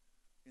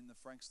in the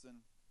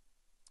Frankston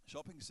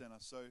shopping center.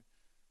 So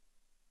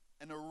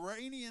an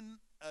Iranian,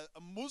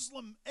 a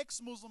Muslim,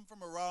 ex-Muslim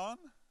from Iran,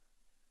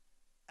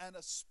 and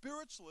a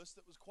spiritualist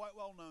that was quite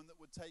well known that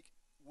would take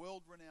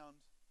world-renowned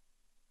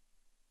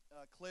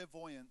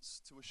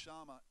clairvoyance to a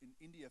Shama in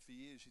India for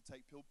years. She'd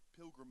take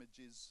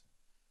pilgrimages,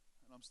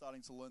 and I'm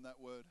starting to learn that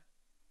word.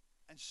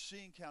 And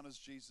she encounters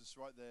Jesus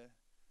right there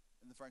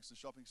in the Frankston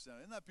Shopping Center.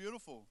 Isn't that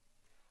beautiful?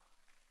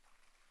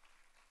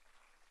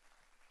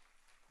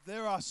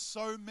 There are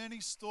so many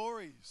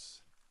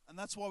stories, and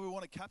that's why we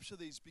want to capture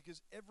these,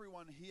 because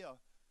everyone here,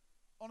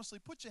 honestly,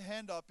 put your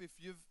hand up if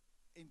you've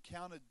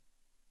encountered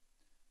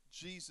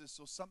Jesus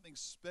or something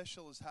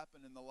special has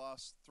happened in the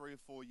last 3 or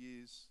 4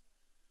 years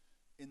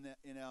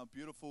in our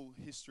beautiful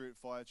history at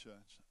Fire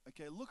Church.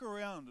 Okay, look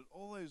around at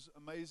all those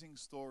amazing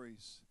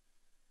stories.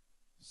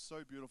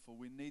 So beautiful.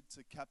 We need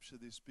to capture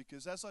this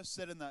because, as I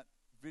said in that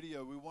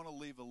video, we want to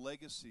leave a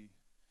legacy.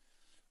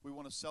 We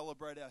want to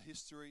celebrate our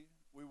history.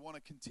 We want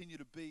to continue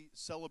to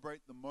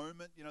celebrate the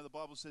moment. You know, the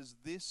Bible says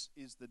this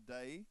is the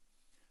day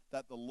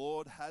that the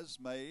Lord has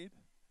made,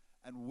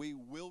 and we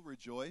will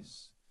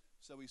rejoice.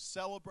 So we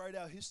celebrate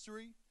our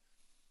history.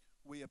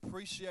 We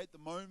appreciate the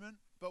moment,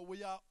 but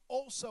we are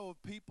also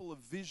a people of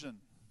vision.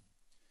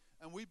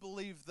 And we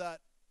believe that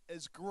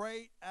as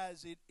great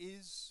as it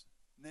is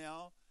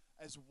now,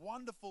 as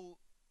wonderful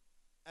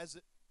as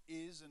it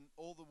is, and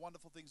all the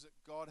wonderful things that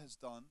God has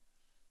done,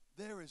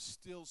 there is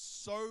still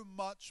so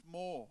much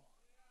more.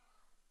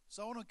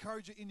 So I want to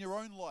encourage you in your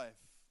own life,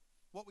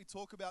 what we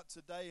talk about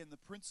today and the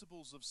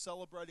principles of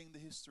celebrating the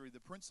history, the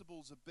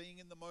principles of being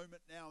in the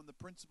moment now, and the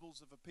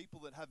principles of a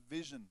people that have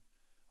vision.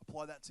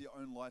 Apply that to your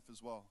own life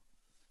as well.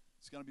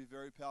 It's going to be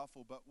very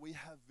powerful, but we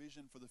have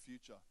vision for the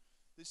future.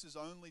 This is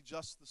only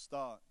just the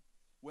start.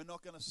 We're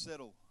not going to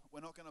settle. We're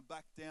not going to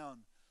back down.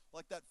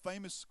 Like that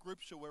famous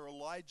scripture where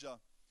Elijah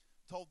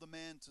told the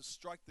man to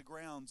strike the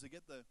ground, to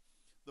get the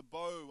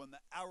bow and the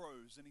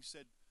arrows, and he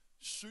said,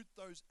 shoot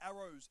those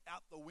arrows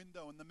out the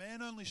window. And the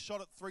man only shot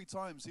it 3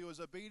 times. He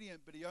was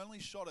obedient, but he only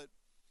shot it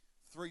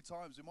 3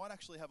 times. We might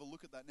actually have a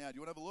look at that now. Do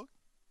you want to have a look?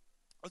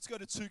 Let's go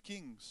to 2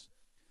 Kings,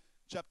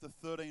 chapter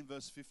 13,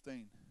 verse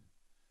 15.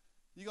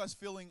 You guys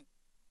feeling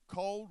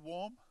cold,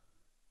 warm?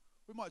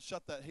 We might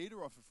shut that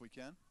heater off if we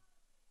can.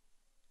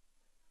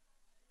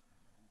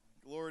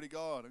 Glory to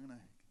God. I'm going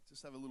to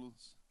just have a little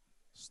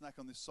snack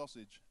on this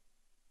sausage.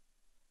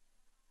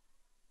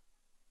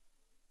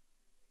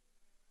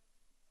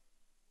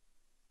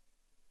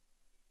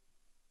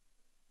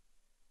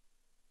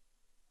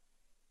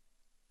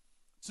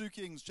 Two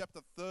Kings chapter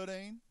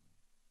 13,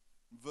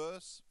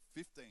 verse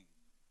 15.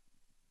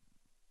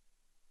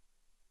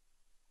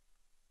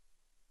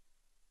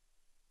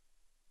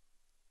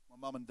 My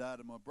mum and dad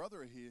and my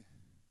brother are here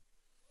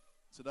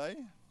today.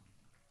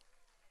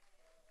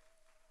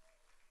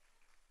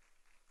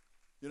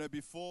 You know,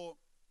 before,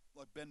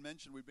 like Ben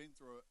mentioned, we've been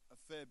through a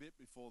fair bit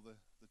before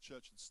the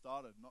church had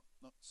started.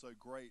 Not so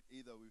great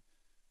either. We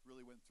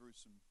really went through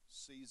some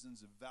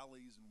seasons of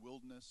valleys and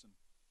wilderness.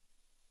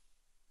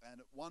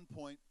 And at one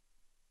point,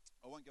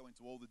 I won't go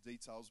into all the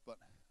details, but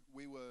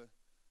we were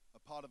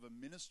a part of a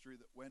ministry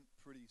that went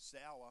pretty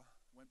sour,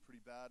 went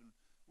pretty bad, and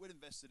we'd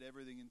invested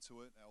everything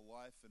into it, our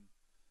life, and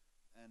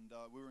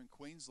we were in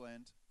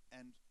Queensland,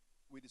 and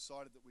we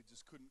decided that we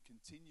just couldn't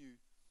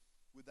continue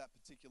with that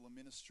particular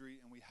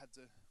ministry, and we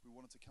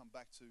wanted to come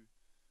back to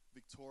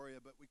Victoria,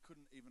 but we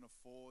couldn't even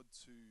afford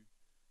to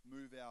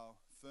move our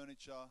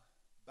furniture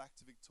back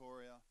to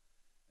Victoria.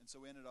 And so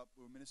we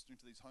were ministering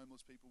to these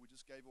homeless people. We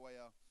just gave away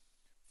our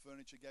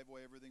furniture, gave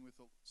away everything. We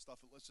thought, stuff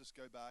it, let's just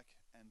go back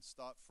and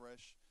start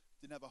fresh.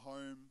 Didn't have a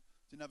home,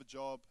 didn't have a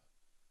job.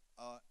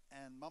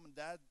 And Mum and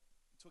Dad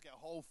took our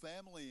whole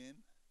family in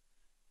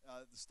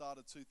at the start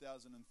of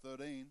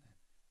 2013.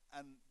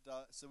 And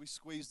so we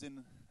squeezed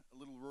in a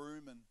little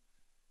room.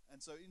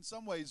 And so in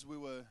some ways we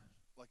were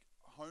like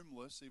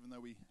homeless, even though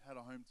we had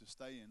a home to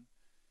stay in.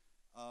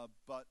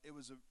 But it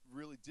was a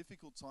really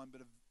difficult time,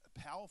 but a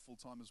powerful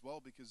time as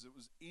well, because it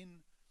was in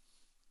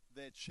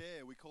their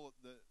chair. We call it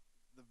the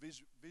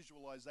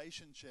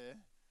visualization chair,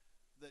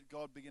 that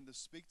God began to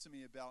speak to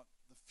me about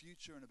the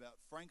future and about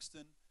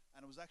Frankston.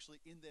 And it was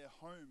actually in their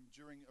home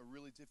during a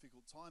really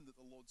difficult time that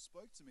the Lord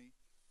spoke to me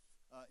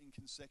in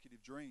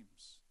consecutive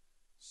dreams.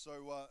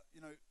 So,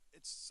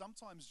 it's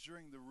sometimes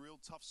during the real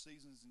tough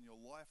seasons in your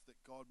life that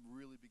God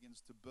really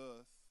begins to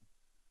birth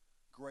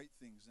great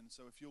things. And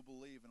so if you'll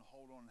believe and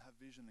hold on and have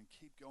vision and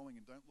keep going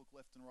and don't look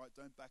left and right,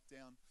 don't back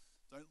down,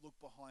 don't look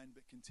behind,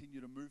 but continue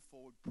to move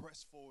forward,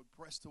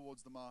 press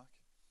towards the mark.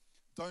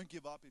 Don't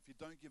give up. If you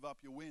don't give up,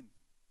 you win.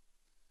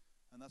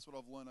 And that's what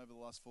I've learned over the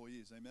last 4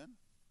 years. Amen?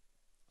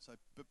 So,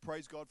 but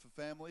praise God for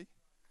family.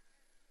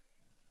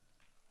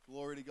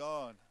 Glory to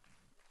God.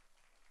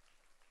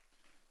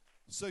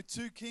 So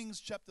 2 Kings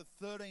chapter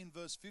 13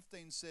 verse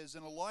 15 says,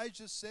 "And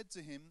Elijah said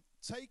to him,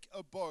 take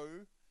a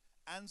bow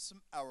and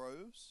some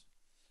arrows.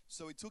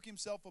 So he took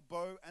himself a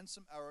bow and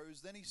some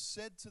arrows. Then he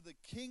said to the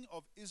king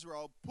of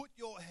Israel, put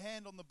your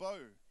hand on the bow.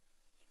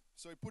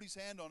 So he put his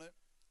hand on it,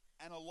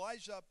 and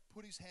Elijah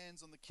put his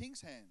hands on the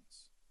king's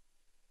hands.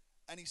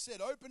 And he said,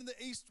 open the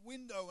east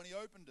window, and he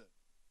opened it.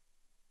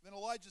 Then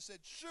Elijah said,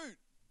 shoot,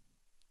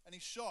 and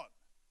he shot.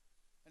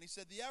 And he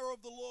said, the arrow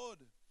of the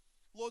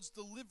Lord's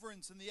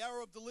deliverance, and the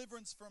arrow of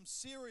deliverance from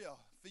Syria.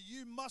 For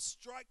you must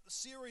strike the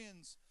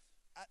Syrians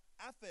at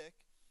Aphek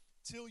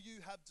till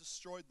you have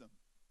destroyed them.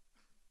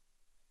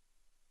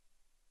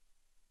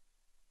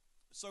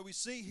 So we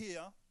see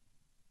here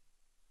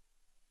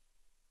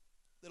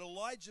that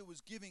Elijah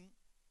was giving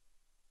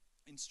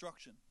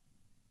instruction.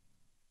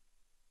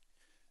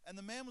 And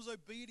the man was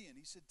obedient.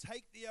 He said,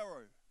 take the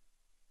arrow.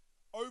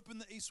 Open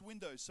the east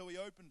window. So he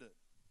opened it.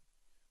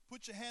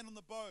 Put your hand on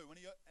the bow.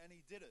 And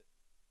he did it.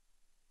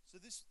 So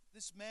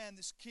this man,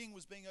 this king,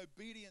 was being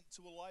obedient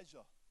to Elijah.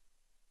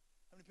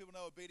 How many people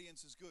know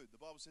obedience is good? The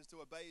Bible says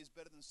to obey is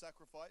better than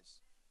sacrifice.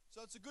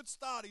 So it's a good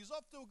start. He's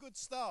off to a good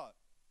start.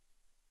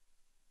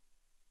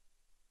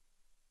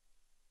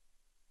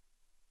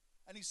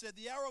 And he said,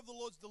 the arrow of the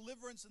Lord's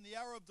deliverance and the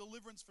arrow of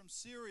deliverance from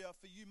Syria,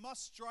 for you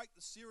must strike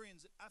the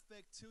Syrians at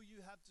Aphek till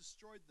you have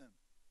destroyed them.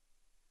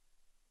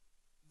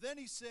 Then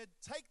he said,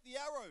 take the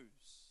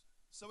arrows.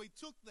 So he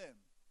took them.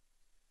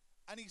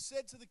 And he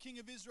said to the king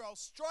of Israel,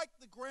 strike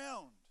the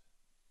ground.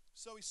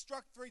 So he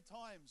struck 3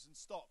 times and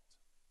stopped.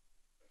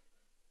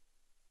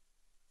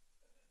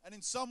 And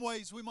in some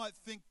ways we might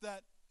think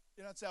that,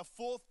 it's our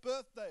 4th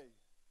birthday.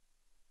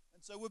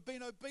 And so we've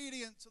been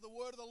obedient to the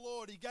word of the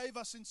Lord. He gave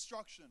us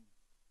instruction.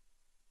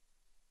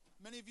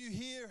 Many of you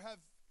here have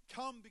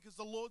come because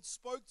the Lord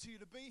spoke to you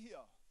to be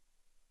here.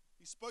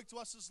 He spoke to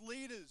us as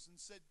leaders and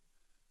said,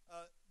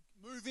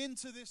 move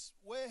into this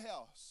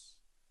warehouse.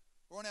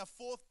 We're on our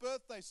 4th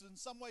birthday, so in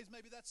some ways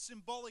maybe that's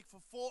symbolic for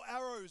 4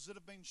 arrows that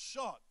have been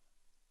shot.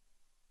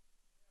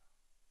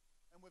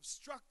 And we've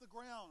struck the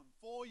ground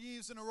 4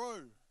 years in a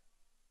row.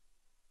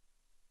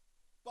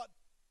 But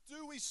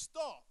do we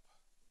stop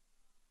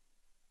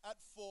at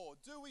 4?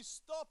 Do we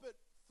stop at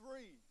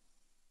 3?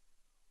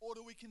 Or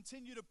do we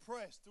continue to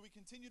press? Do we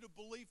continue to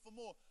believe for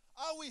more?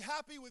 Are we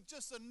happy with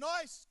just a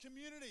nice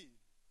community?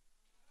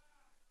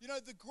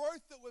 The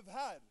growth that we've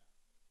had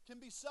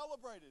can be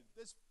celebrated.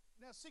 There's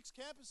now 6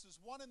 campuses,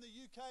 1 in the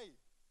UK.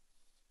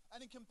 And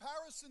in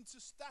comparison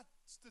to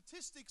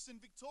statistics in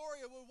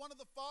Victoria, we're one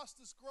of the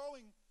fastest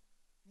growing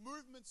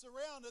movements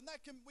around. And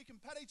we can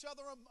pat each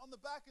other on the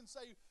back and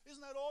say,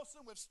 isn't that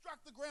awesome? We've struck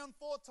the ground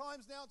 4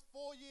 times now. It's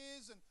 4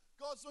 years and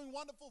God's doing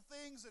wonderful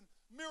things and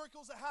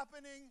miracles are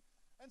happening.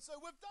 And so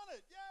we've done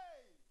it.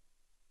 Yay!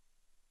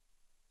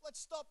 Let's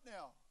stop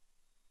now.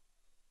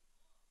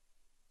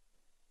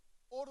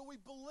 Or do we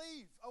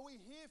believe? Are we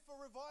here for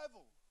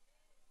revival?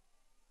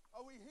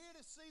 Are we here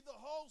to see the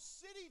whole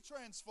city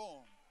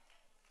transformed?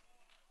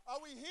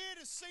 Are we here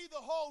to see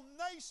the whole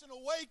nation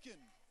awaken?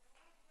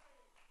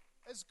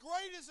 As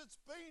great as it's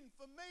been,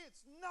 for me,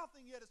 it's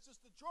nothing yet. It's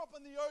just a drop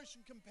in the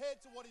ocean compared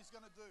to what he's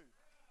going to do.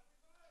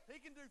 He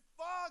can do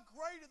far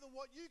greater than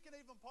what you can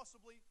even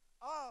possibly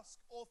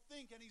ask or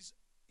think, and he's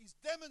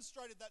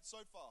demonstrated that so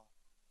far.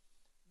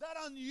 That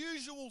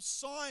unusual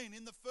sign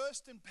in the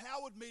first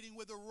empowered meeting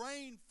where the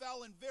rain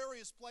fell in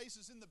various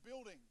places in the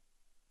building.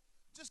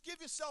 Just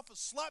give yourself a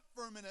slap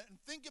for a minute and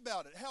think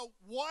about it, how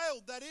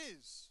wild that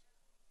is.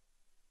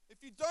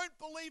 If you don't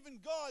believe in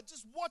God,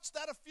 just watch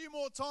that a few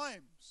more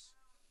times.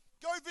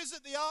 Go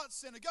visit the Arts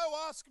Centre. Go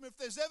ask them if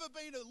there's ever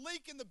been a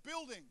leak in the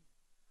building.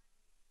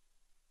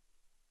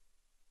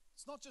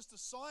 It's not just a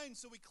sign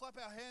so we clap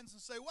our hands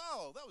and say,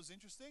 wow, that was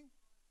interesting.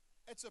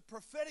 It's a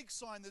prophetic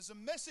sign. There's a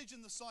message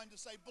in the sign to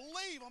say,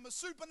 believe I'm a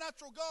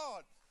supernatural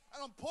God.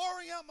 And I'm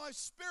pouring out my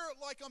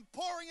Spirit like I'm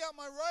pouring out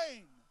my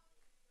rain.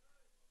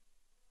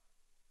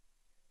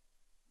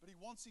 But He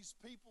wants His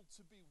people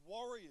to be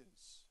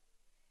warriors.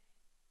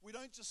 We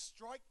don't just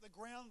strike the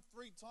ground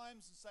 3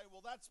 times and say,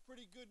 well, that's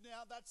pretty good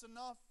now, that's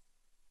enough.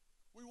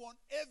 We want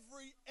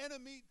every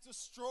enemy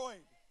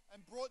destroyed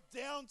and brought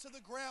down to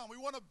the ground. We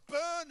want to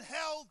burn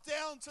hell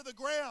down to the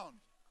ground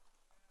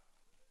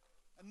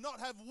and not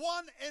have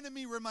one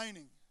enemy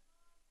remaining.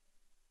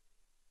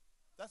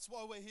 That's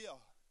why we're here.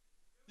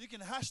 You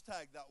can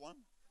hashtag that one.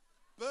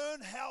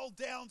 Burn hell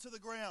down to the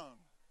ground.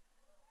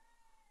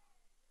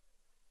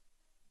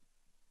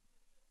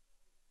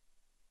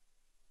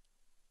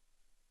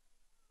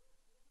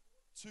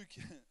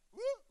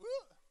 Woo, woo.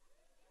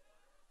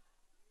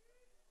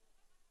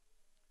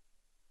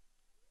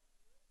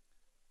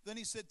 Then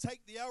he said,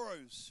 take the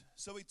arrows.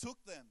 So he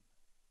took them.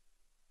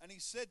 And he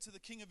said to the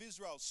king of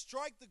Israel,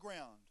 strike the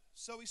ground.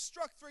 So he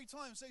struck 3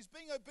 times. So he's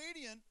being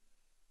obedient.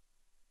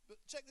 But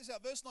check this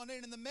out, verse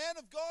 19. And the man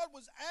of God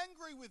was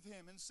angry with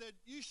him and said,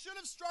 you should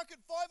have struck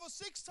it 5 or 6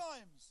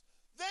 times.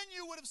 Then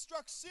you would have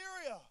struck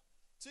Syria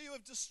till you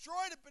have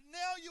destroyed it. But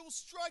now you will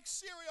strike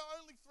Syria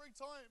only 3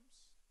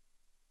 times.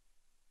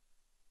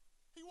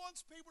 He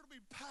wants people to be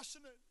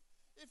passionate.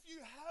 If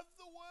you have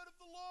the word of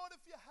the Lord,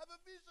 if you have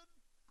a vision,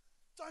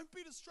 don't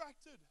be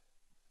distracted.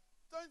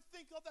 Don't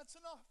think, oh, that's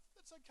enough.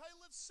 That's okay,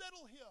 let's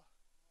settle here.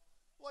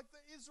 Like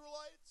the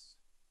Israelites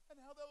and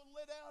how they were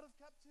led out of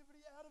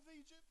captivity, out of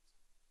Egypt.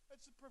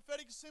 It's a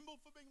prophetic symbol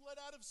for being led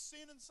out of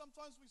sin, and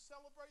sometimes we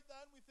celebrate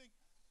that and we think,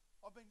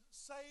 I've been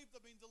saved,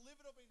 I've been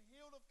delivered, I've been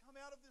healed, I've come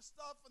out of this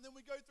stuff, and then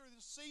we go through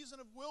this season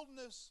of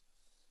wilderness,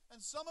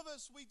 and some of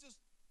us, we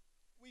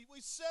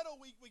settle,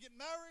 we get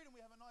married, and we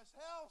have a nice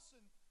house,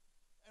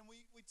 and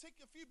we tick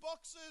a few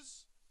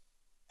boxes,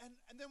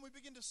 and then we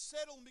begin to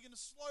settle and begin to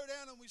slow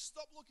down, and we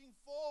stop looking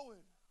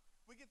forward.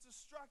 We get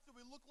distracted,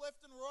 we look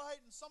left and right,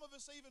 and some of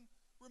us even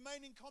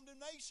remain in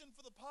condemnation for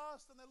the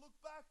past, and they look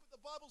back, but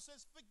the Bible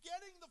says,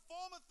 forgetting the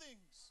former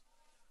things,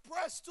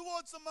 press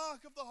towards the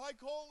mark of the high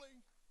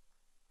calling.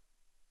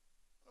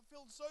 I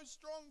feel so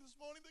strong this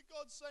morning that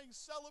God's saying,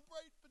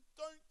 celebrate, but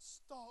don't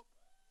stop.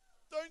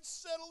 Don't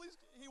settle.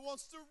 He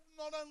wants to,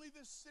 not only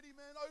this city,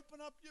 man, open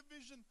up your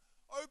vision,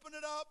 open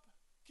it up,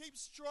 keep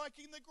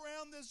striking the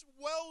ground. There's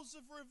wells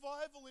of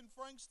revival in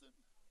Frankston.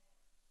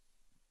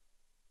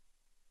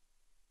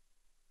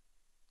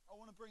 I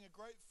want to bring a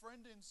great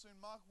friend in soon,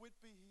 Mark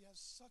Whitby. He has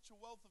such a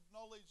wealth of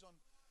knowledge on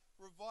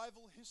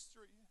revival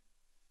history.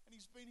 And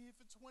he's been here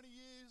for 20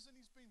 years, and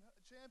he's been a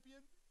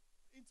champion,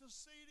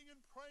 interceding and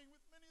praying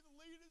with many of the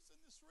leaders in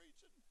this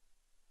region.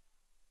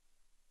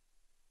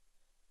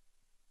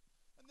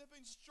 And they've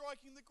been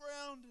striking the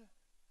ground.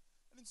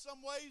 And in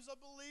some ways, I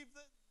believe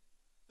that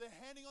they're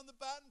handing on the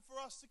baton for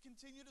us to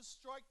continue to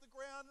strike the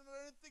ground. And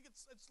I don't think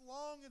it's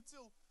long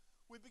until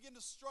we begin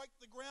to strike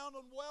the ground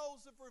on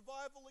wells of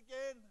revival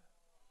again. And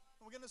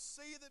we're going to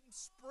see them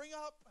spring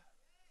up,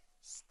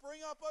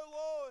 oh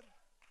Lord,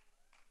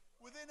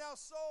 within our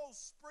souls.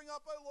 Spring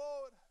up, oh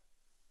Lord.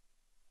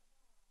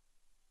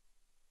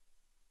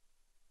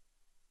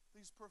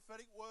 These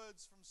prophetic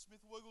words from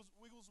Smith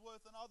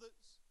Wigglesworth and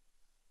others,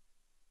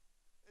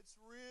 it's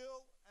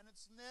real and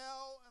it's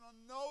now, and I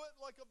know it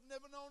like I've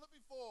never known it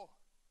before.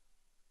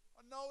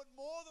 I know it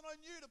more than I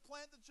knew to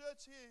plant the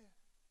church here.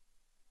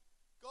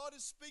 God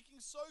is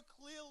speaking so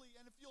clearly,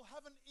 and if you'll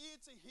have an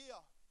ear to hear,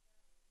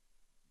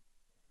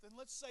 then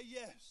let's say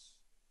yes.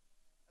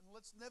 And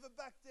let's never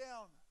back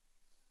down.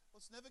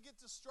 Let's never get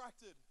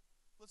distracted.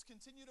 Let's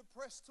continue to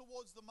press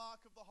towards the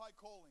mark of the high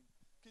calling.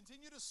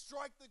 Continue to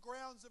strike the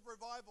grounds of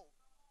revival.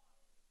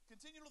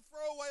 Continue to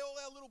throw away all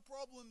our little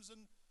problems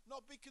and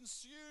not be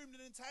consumed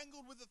and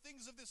entangled with the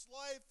things of this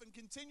life, and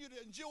continue to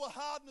endure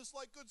hardness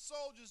like good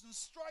soldiers and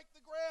strike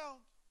the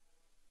ground.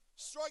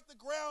 Strike the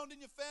ground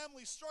in your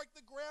family. Strike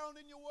the ground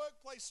in your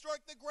workplace.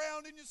 Strike the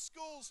ground in your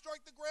school.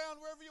 Strike the ground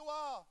wherever you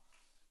are.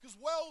 Because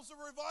wells of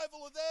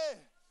revival are there.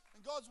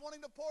 And God's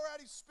wanting to pour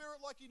out His Spirit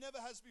like He never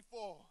has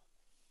before.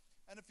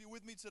 And if you're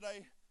with me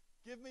today,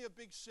 give me a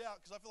big shout,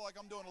 because I feel like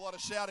I'm doing a lot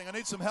of shouting. I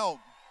need some help.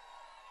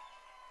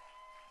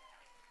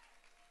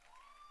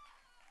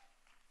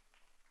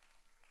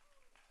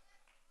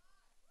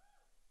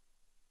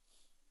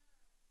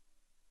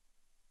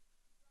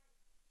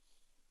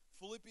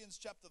 Philippians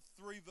chapter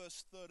 3,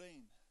 verse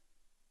 13.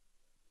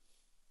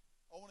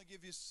 I want to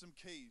give you some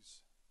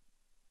keys.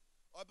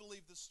 I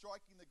believe that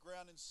striking the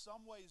ground in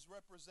some ways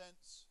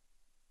represents,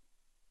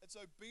 it's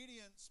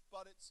obedience,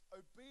 but it's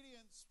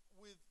obedience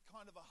with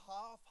kind of a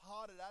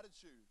half-hearted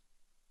attitude.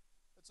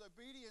 It's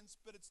obedience,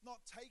 but it's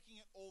not taking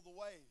it all the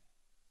way.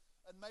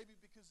 And maybe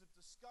because of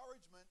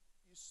discouragement,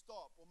 you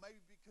stop. Or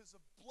maybe because of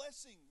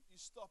blessing, you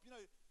stop. You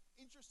know,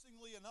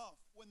 interestingly enough,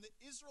 when the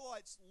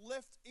Israelites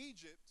left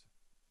Egypt,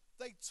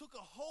 they took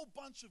a whole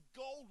bunch of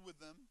gold with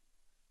them,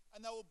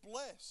 and they were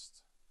blessed.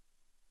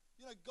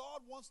 You know,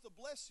 God wants to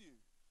bless you.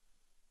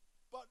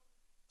 But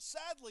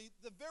sadly,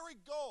 the very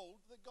gold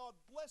that God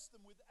blessed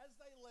them with as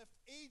they left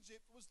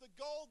Egypt was the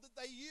gold that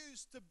they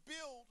used to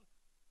build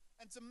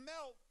and to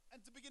melt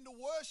and to begin to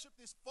worship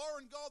this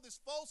foreign god, this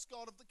false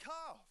god of the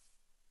calf.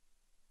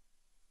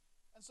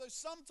 And so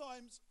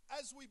sometimes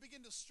as we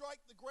begin to strike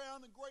the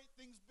ground and great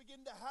things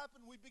begin to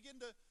happen,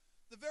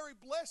 the very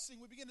blessing,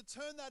 we begin to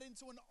turn that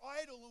into an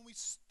idol, and we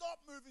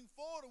stop moving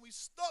forward and we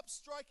stop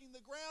striking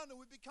the ground and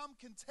we become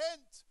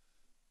content.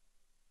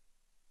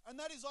 And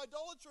that is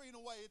idolatry in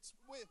a way.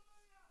 We're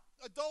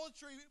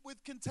idolatry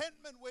with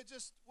contentment. We're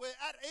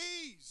at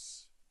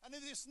ease. And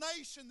in this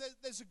nation,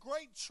 there's a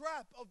great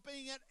trap of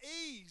being at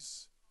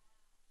ease.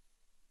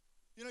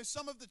 You know,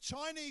 some of the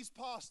Chinese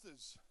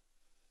pastors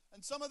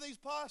and some of these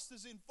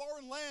pastors in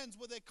foreign lands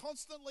where they're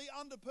constantly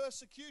under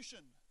persecution,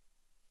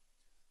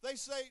 they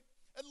say,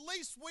 at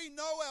least we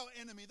know our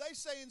enemy. They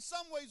say in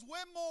some ways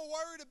we're more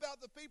worried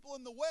about the people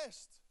in the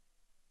West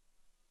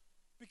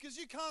because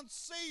you can't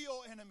see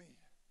your enemy.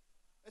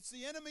 It's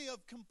the enemy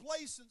of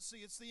complacency.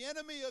 It's the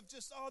enemy of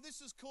just, oh,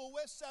 this is cool,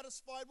 we're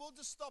satisfied, we'll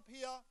just stop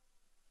here.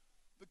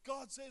 But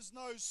God says,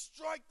 no,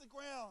 strike the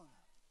ground.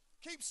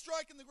 Keep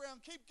striking the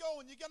ground. Keep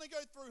going. You're going to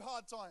go through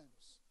hard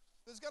times.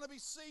 There's going to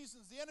be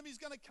seasons. The enemy's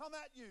going to come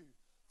at you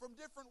from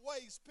different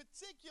ways,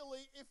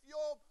 particularly if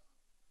you're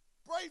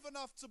brave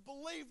enough to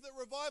believe that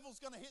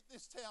revival's going to hit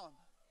this town,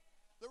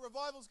 that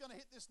revival's going to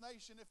hit this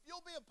nation. If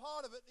you'll be a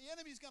part of it, the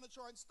enemy's going to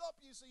try and stop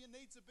you, so you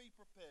need to be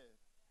prepared.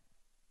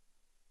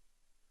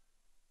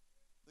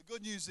 The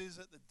good news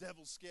is that the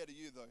devil's scared of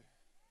you, though.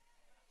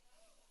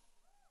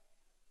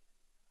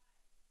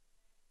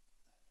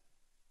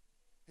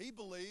 He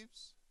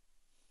believes,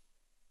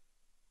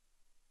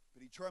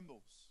 but he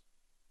trembles.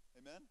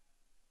 Amen?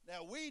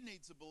 Now we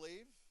need to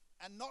believe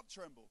and not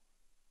tremble.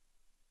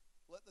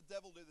 Let the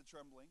devil do the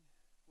trembling.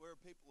 We're a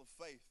people of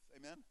faith.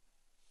 Amen?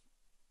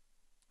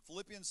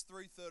 Philippians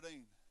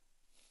 3:13.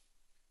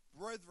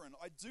 Brethren,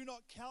 I do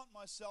not count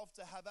myself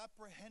to have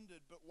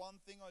apprehended, but one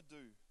thing I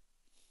do,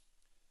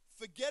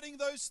 forgetting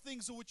those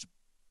things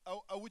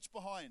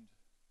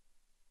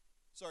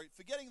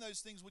forgetting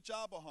those things which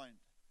are behind,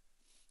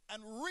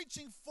 and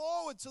reaching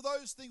forward to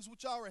those things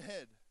which are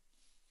ahead,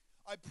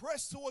 I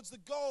press towards the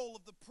goal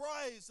of the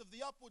prize of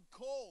the upward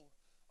call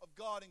of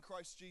God in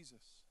Christ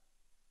Jesus.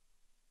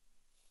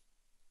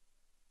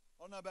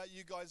 I don't know about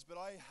you guys, but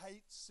I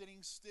hate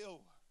sitting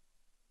still.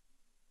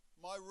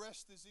 My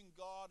rest is in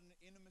God and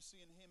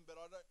intimacy in Him, but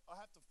I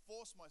have to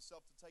force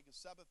myself to take a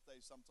Sabbath day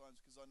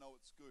sometimes because I know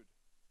it's good.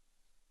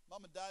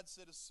 Mum and Dad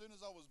said as soon as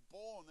I was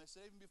born, they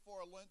said even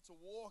before I learnt to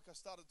walk, I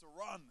started to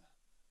run.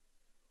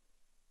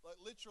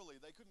 Like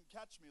literally, they couldn't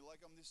catch me.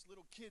 Like I'm this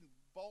little kid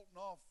bolting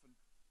off,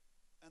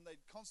 and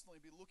they'd constantly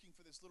be looking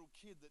for this little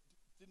kid that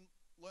didn't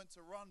learn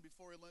to run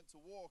before he learnt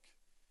to walk.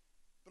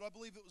 But I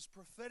believe it was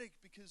prophetic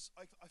because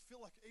I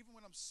feel like even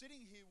when I'm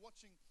sitting here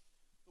watching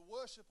the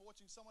worship or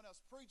watching someone else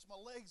preach, my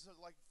legs are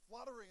like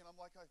fluttering, and I'm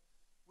like,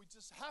 we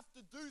just have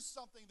to do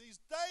something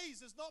these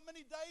days. There's not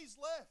many days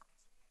left.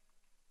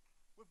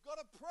 We've got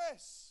to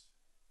press.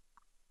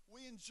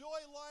 We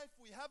enjoy life.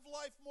 We have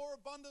life more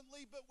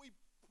abundantly, but we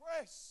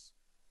press.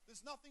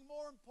 There's nothing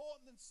more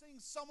important than seeing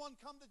someone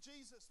come to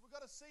Jesus. We've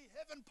got to see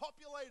heaven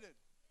populated.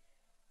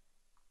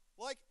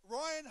 Like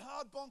Ryan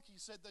Hardbonke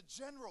said, the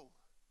general.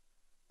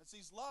 It's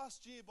his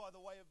last year, by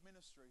the way, of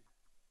ministry.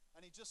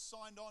 And he just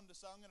signed on to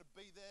say, I'm going to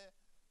be there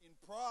in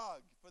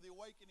Prague for the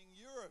Awakening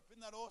Europe.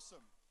 Isn't that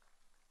awesome?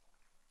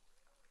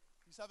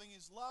 He's having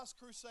his last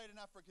crusade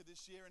in Africa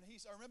this year. And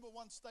I remember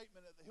one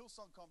statement at the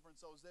Hillsong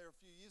conference. I was there a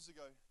few years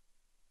ago.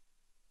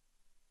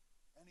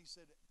 And he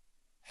said,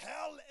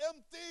 hell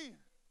empty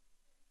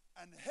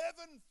and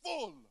heaven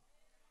full.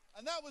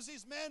 And that was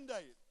his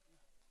mandate.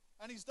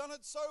 And he's done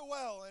it so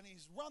well, and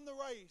he's run the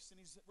race, and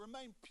he's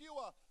remained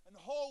pure and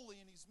holy,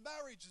 and his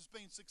marriage has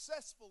been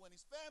successful, and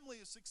his family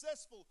is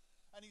successful,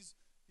 and he's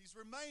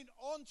remained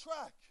on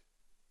track,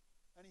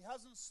 and he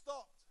hasn't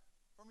stopped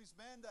from his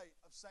mandate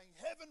of saying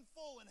heaven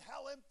full and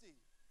hell empty.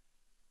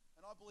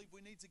 And I believe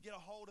we need to get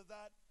a hold of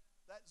that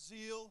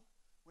zeal.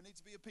 We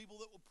need to be a people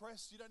that will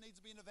press. You don't need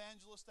to be an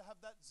evangelist to have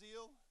that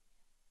zeal.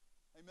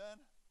 Amen?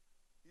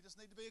 You just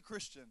need to be a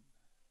Christian.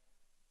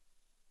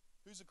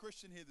 Who's a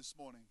Christian here this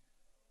morning?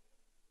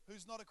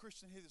 Who's not a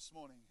Christian here this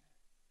morning?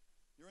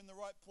 You're in the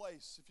right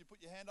place. If you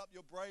put your hand up,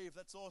 you're brave.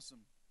 That's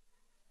awesome.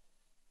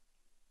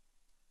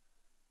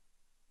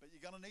 But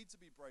you're going to need to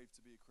be brave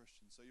to be a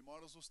Christian. So you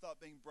might as well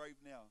start being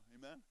brave now.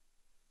 Amen?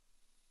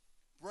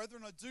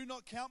 Brethren, I do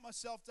not count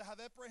myself to have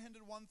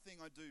apprehended one thing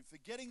I do,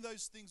 forgetting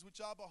those things which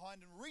are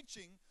behind and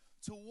reaching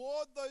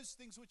toward those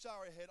things which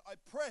are ahead. I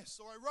press,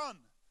 or I run.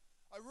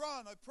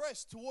 I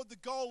press toward the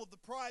goal of the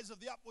prize of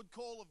the upward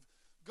call of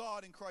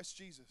God in Christ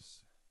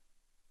Jesus.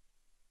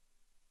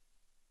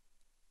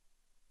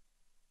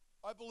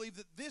 I believe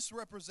that this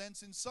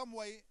represents in some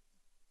way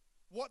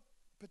what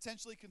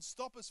potentially can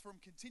stop us from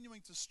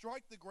continuing to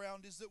strike the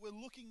ground is that we're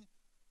looking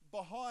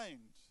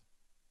behind.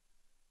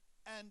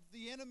 And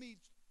the enemy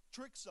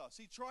tricks us.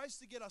 He tries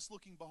to get us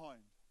looking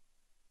behind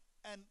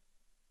and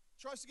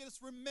tries to get us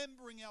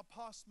remembering our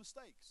past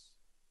mistakes.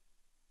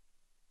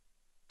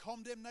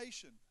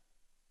 condemnation.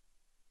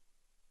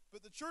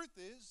 But the truth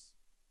is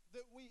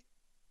that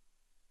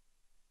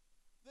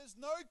there's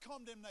no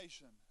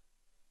condemnation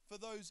for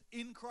those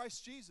in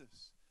Christ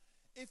Jesus.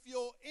 If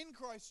you're in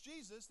Christ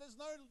Jesus, there's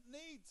no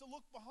need to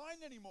look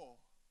behind anymore.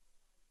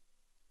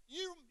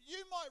 You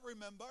might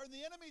remember, and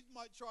the enemy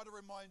might try to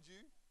remind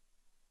you,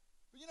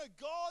 but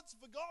God's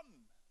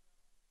forgotten.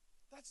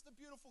 That's the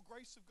beautiful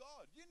grace of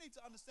God. You need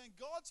to understand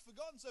God's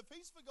forgotten. So if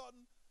He's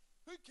forgotten,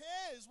 who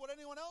cares what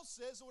anyone else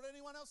says or what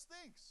anyone else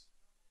thinks?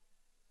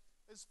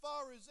 As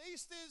far as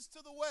east is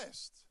to the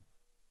west,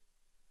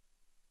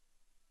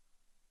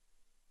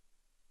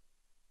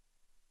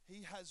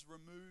 He has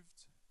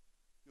removed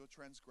your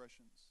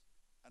transgressions.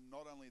 And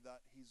not only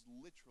that, He's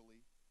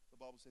literally, the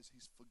Bible says,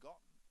 He's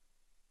forgotten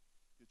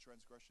your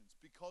transgressions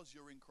because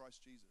you're in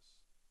Christ Jesus.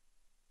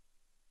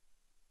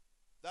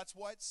 That's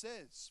why it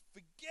says,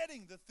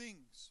 forgetting the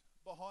things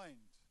behind.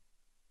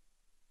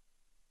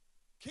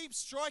 Keep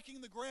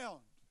striking the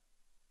ground.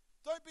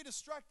 Don't be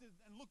distracted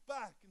and look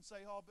back and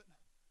say, oh, but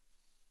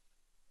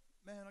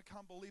man, I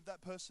can't believe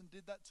that person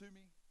did that to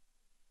me.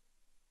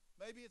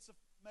 Maybe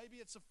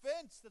it's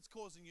offense that's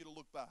causing you to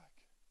look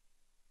back.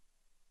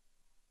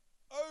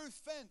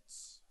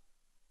 Offense.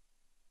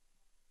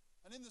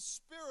 And in the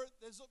spirit,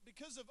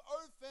 because of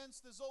offense,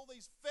 there's all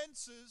these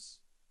fences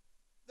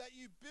that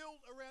you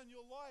build around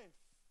your life.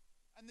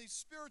 And these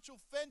spiritual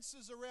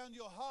fences around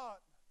your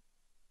heart.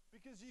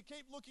 Because you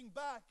keep looking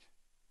back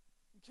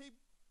and keep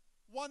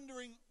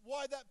wondering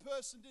why that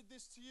person did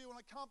this to you, and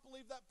I can't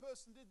believe that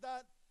person did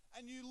that.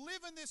 And you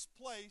live in this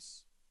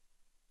place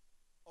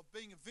of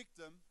being a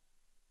victim.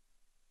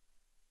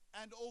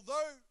 And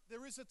although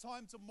there is a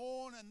time to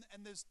mourn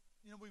and there's,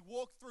 we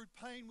walk through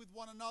pain with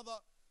one another,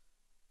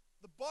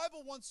 the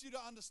Bible wants you to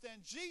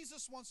understand,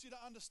 Jesus wants you to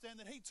understand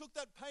that He took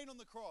that pain on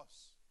the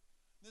cross.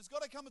 And there's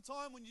got to come a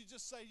time when you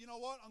just say, you know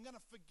what, I'm going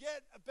to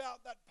forget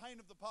about that pain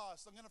of the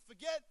past. I'm going to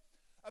forget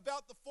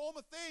about the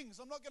former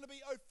things. I'm not going to be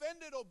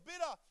offended or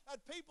bitter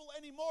at people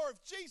anymore.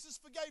 If Jesus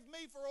forgave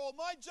me for all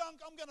my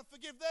junk, I'm going to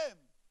forgive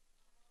them.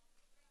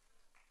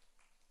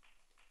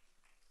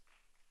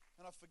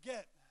 And I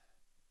forget.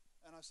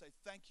 And I say,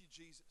 thank you,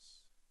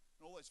 Jesus.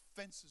 And all those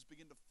fences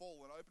begin to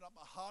fall, and I open up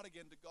my heart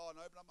again to God, and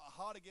I open up my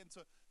heart again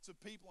to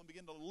people, and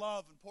begin to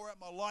love and pour out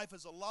my life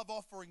as a love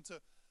offering to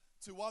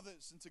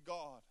others and to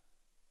God.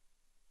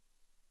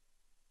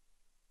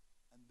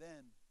 And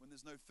then, when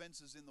there's no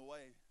fences in the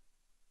way,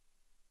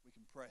 we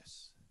can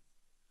press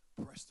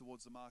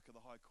towards the mark of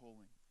the high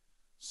calling,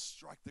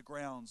 strike the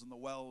grounds and the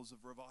wells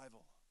of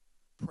revival,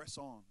 press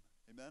on.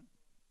 Amen?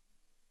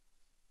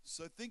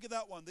 So think of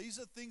that one. These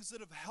are things that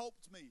have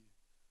helped me.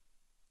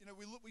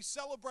 We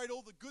celebrate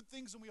all the good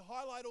things and we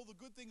highlight all the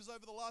good things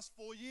over the last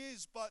 4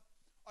 years, but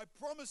I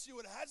promise you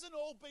it hasn't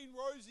all been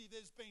rosy.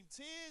 There's been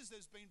tears,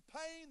 there's been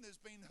pain,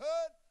 there's been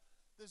hurt,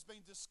 there's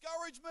been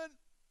discouragement.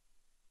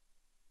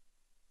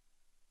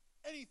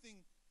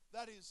 Anything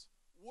that is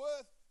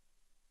worth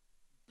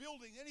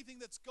building, anything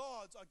that's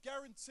God's, I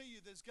guarantee you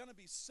there's going to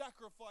be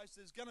sacrifice,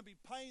 there's going to be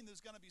pain,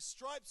 there's going to be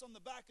stripes on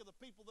the back of the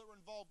people that were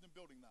involved in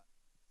building that.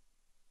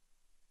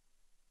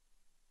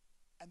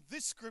 And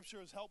this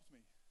scripture has helped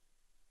me.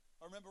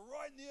 I remember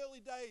right in the early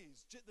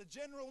days, the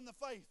general in the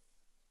faith,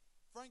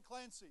 Frank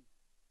Clancy,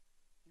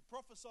 he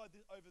prophesied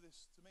over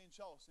this to me and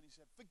Charles, and he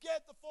said,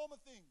 forget the former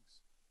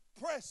things,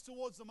 press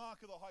towards the mark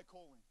of the high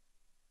calling.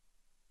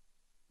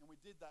 And we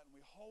did that, and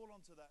we hold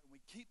on to that, and we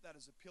keep that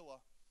as a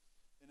pillar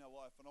in our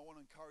life, and I want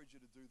to encourage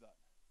you to do that.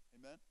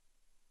 Amen?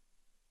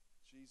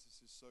 Jesus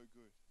is so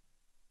good.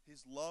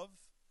 His love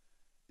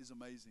is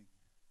amazing.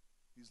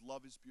 His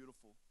love is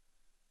beautiful.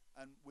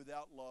 And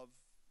without love,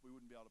 we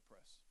wouldn't be able to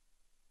press.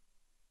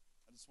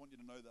 I just want you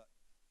to know that.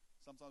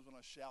 Sometimes when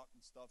I shout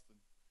and stuff, and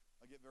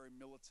I get very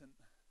militant,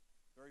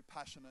 very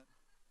passionate,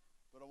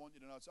 but I want you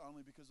to know it's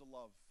only because of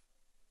love.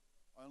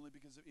 Only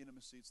because of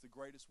intimacy. It's the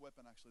greatest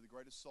weapon, actually. The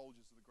greatest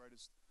soldiers are the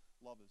greatest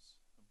lovers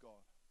of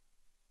God.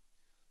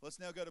 Let's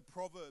now go to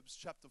Proverbs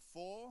chapter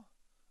 4,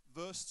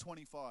 verse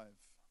 25.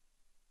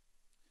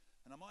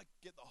 And I might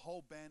get the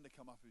whole band to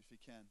come up if you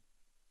can.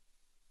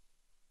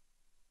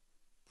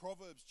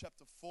 Proverbs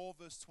chapter 4,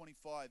 verse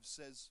 25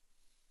 says,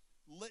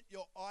 let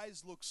your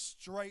eyes look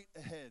straight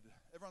ahead.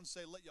 Everyone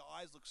say, let your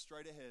eyes look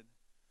straight ahead.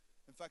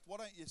 In fact, why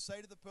don't you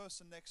say to the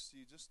person next to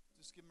you, just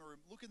give them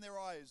a look in their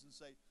eyes and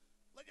say,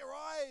 let your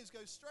eyes go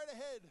straight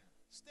ahead.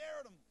 Stare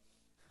at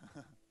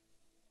them.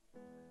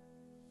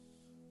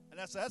 And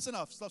that's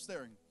enough. Stop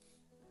staring.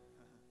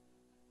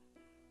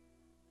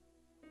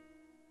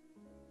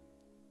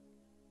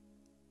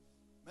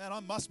 Man, I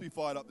must be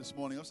fired up this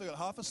morning. I've still got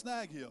half a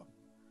snag here.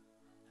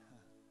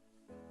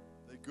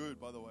 They're good,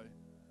 by the way.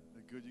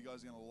 They're good. You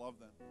guys are going to love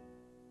them.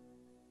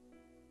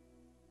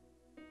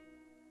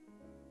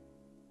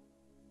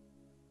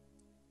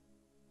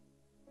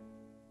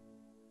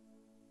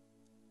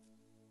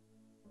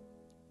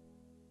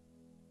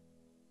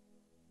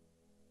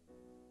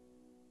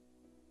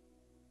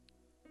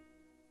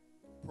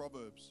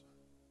 Proverbs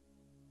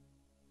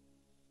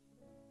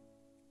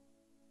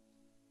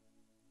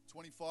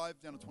 25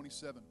 down to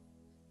 27.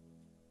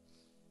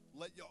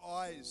 let your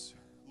eyes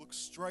look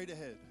straight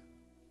ahead.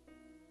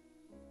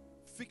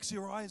 Fix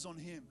your eyes on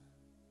Him.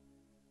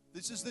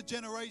 This is the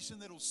generation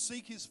that will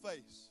seek His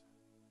face.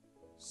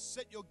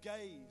 Set your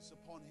gaze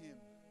upon Him.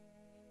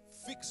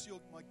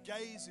 My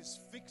gaze is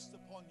fixed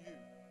upon you.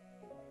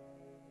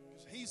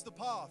 Because He's the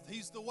path,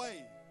 He's the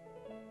way.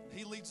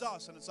 He leads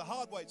us, and it's a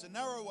hard way, it's a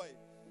narrow way.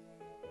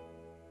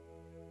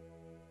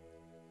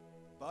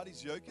 But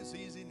His yoke is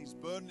easy, and His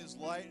burden is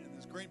light, and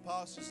there's green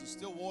pastures and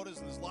still waters,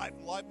 and there's life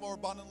and life more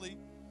abundantly.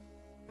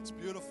 It's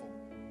beautiful.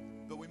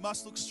 But we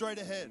must look straight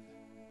ahead.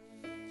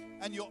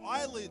 And your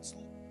eyelids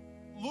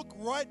look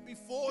right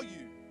before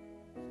you.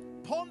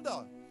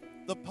 Ponder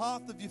the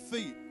path of your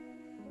feet,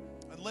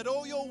 and let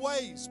all your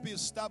ways be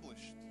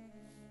established.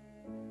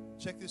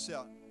 Check this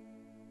out.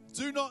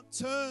 Do not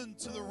turn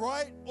to the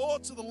right or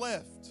to the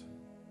left.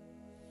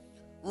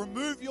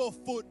 Remove your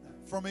foot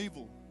from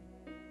evil.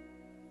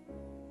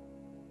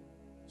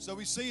 So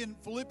we see in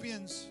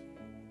Philippians,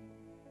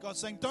 God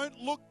saying, don't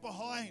look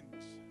behind.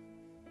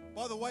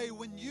 By the way,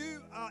 when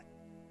you are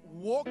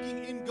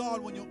walking in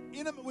God, when you're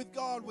intimate with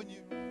God, when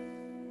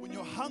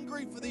you're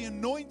hungry for the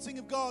anointing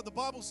of God, the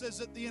Bible says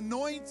that the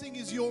anointing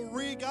is your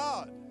rear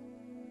guard.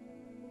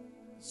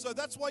 So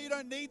that's why you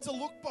don't need to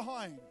look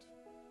behind,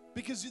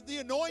 because the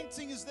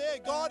anointing is there.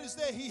 God is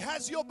there. He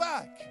has your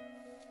back.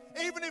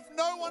 Even if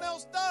no one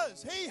else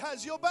does, He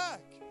has your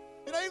back.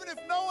 You know, even if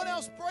no one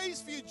else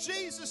prays for you,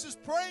 Jesus is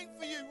praying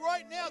for you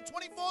right now,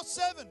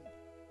 24/7.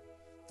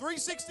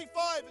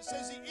 365, it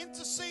says He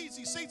intercedes.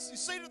 He's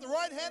seated at the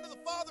right hand of the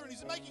Father, and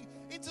He's making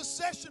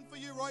intercession for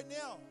you right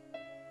now.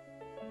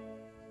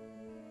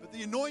 But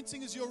the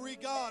anointing is your rear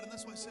guard, and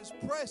that's why it says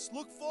press,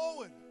 look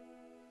forward.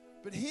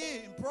 But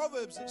here in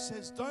Proverbs it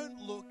says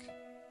don't look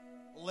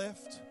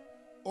left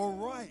or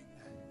right.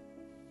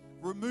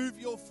 Remove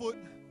your foot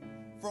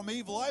from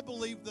evil. I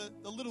believe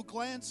that the little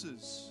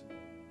glances.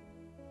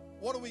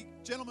 What are we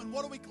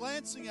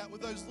glancing at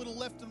with those little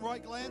left and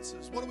right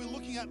glances? What are we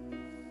looking at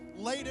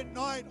late at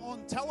night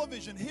on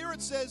television? Here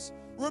it says,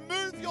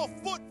 remove your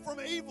foot from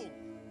evil.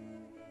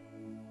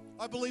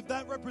 I believe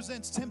that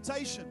represents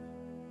temptation.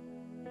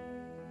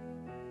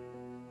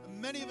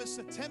 And many of us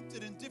are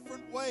tempted in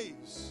different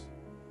ways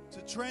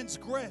to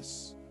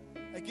transgress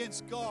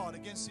against God,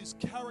 against His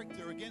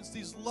character, against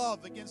His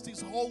love, against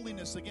His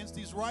holiness, against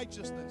His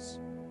righteousness.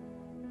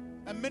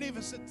 And many of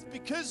us,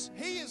 because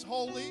He is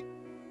holy,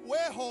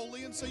 we're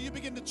holy, and so you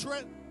begin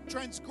to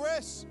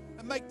transgress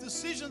and make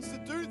decisions to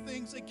do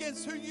things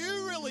against who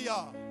you really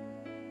are.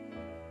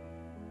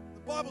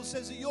 The Bible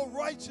says that you're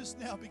righteous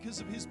now because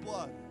of His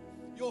blood.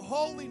 You're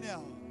holy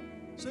now.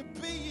 So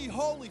be ye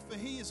holy, for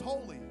He is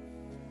holy.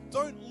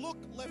 Don't look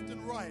left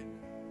and right.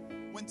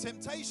 When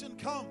temptation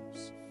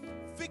comes,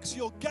 fix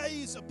your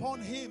gaze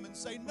upon Him and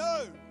say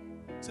no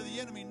to the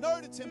enemy, no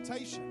to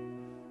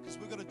temptation, because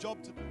we've got a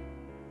job to do.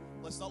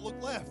 Let's not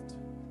look left.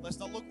 Let's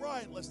not look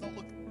right. Let's not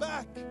look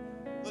back.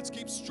 Let's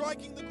keep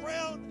striking the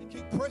ground and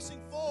keep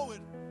pressing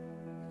forward,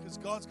 because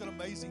God's got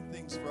amazing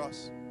things for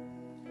us.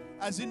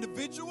 As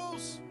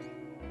individuals,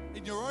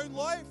 in your own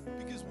life,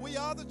 because we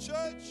are the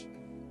church,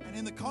 and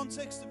in the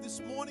context of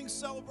this morning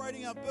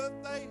celebrating our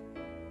birthday,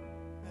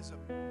 as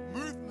a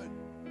movement,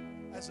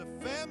 as a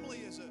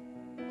family, as a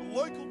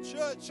local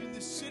church in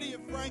this city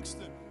of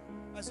Frankston,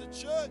 as a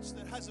church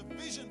that has a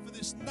vision for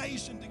this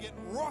nation to get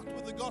rocked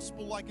with the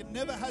gospel like it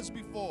never has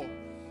before.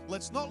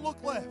 Let's not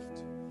look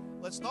left.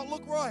 Let's not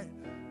look right,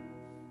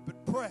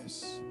 but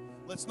press.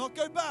 Let's not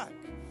go back.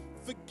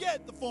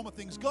 Forget the former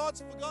things.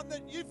 God's forgotten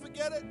it. You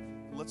forget it.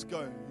 Let's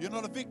go. You're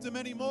not a victim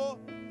anymore.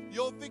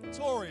 You're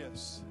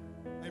victorious.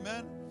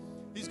 Amen.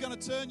 He's going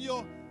to turn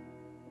your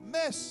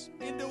mess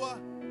into a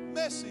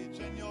message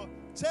and your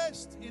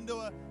test into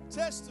a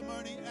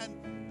testimony.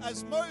 And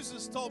as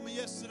Moses told me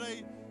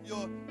yesterday,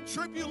 your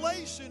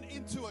tribulation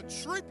into a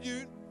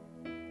tribute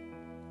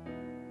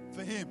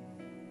for Him.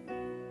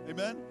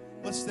 Amen.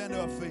 Let's stand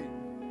to our feet.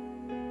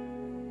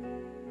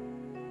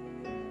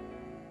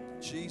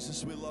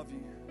 Jesus, we love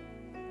you.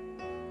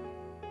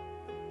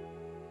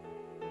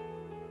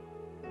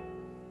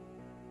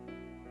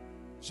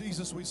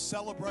 Jesus, we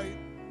celebrate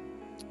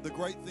the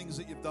great things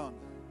that you've done.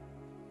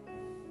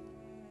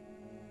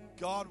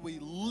 God, we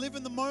live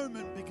in the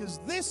moment because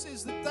this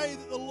is the day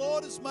that the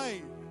Lord has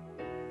made.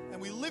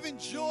 And we live in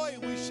joy,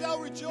 and we shall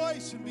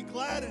rejoice and be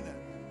glad in it.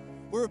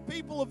 We're a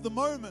people of the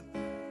moment,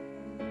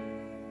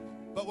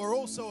 but we're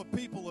also a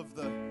people of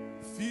the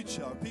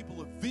future, a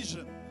people of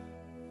vision.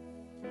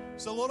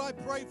 So, Lord, I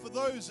pray for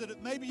those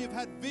that maybe you've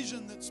had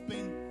vision that's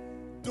been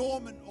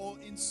dormant, or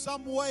in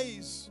some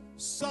ways,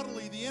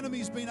 subtly, the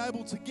enemy's been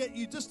able to get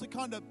you just to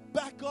kind of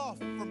back off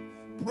from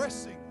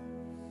pressing.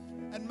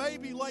 And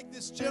maybe like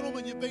this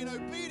gentleman, you've been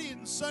obedient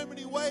in so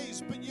many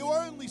ways, but you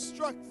only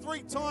struck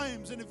 3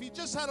 times. And if you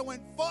just had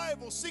went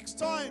 5 or 6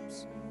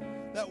 times,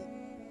 that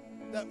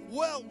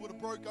well would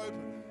have broke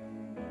open.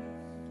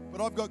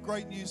 But I've got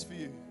great news for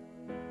you.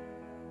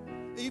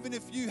 Even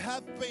if you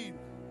have been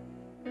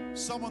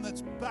someone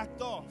that's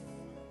backed off,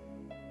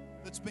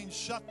 that's been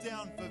shut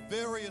down for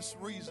various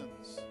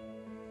reasons,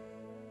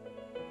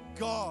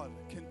 God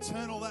can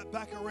turn all that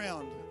back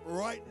around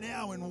right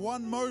now in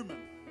one moment.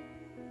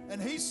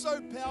 And He's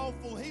so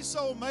powerful, He's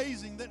so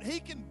amazing that He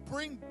can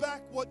bring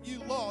back what you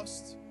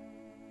lost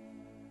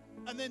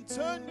and then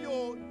turn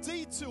your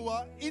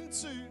detour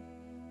into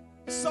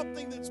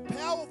something that's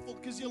powerful,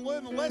 because you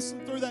learn a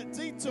lesson through that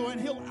detour,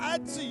 and He'll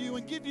add to you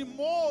and give you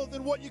more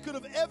than what you could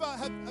have ever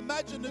have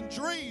imagined and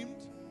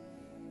dreamed.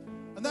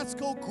 And that's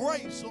called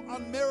grace or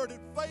unmerited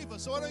favor.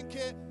 So I don't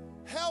care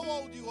how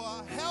old you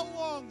are, how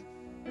long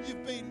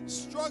you've been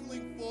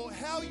struggling for,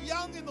 how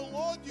young in the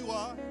Lord you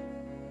are,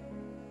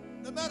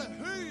 no matter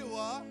who you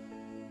are,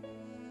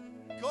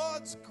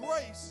 God's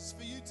grace is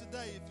for you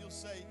today if you'll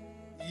say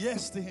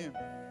yes to Him.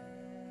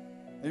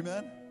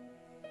 Amen?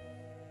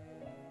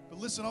 But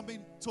listen, I've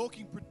been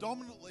talking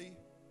predominantly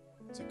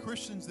to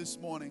Christians this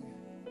morning.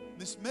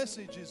 This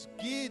message is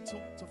geared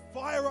to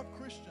fire up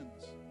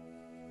Christians.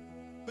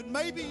 But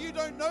maybe you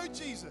don't know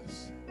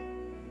Jesus.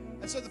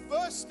 And so the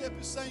first step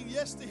is saying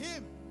yes to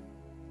Him.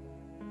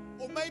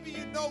 Or maybe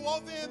you know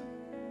of Him,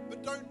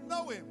 but don't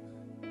know Him.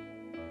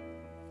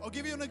 I'll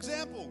give you an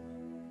example.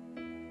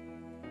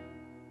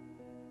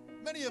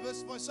 Many of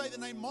us, if I say the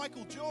name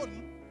Michael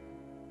Jordan,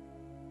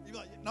 you'd be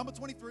like, number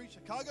 23,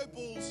 Chicago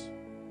Bulls,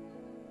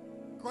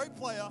 great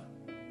player,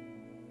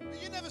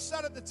 but you never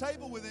sat at the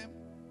table with him.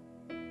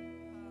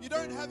 You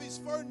don't have his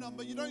phone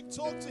number. You don't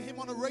talk to him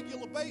on a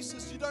regular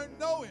basis. You don't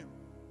know him,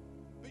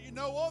 but you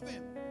know of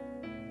him.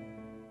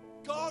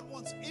 God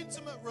wants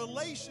intimate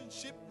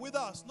relationship with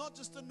us, not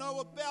just to know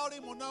about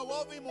Him or know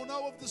of Him or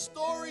know of the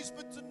stories,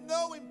 but to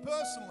know Him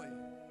personally.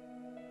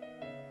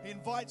 He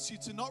invites you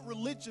to not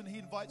religion, He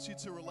invites you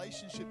to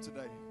relationship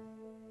today.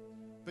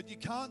 But you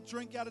can't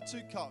drink out of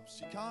two cups.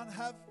 You can't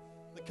have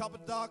the cup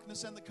of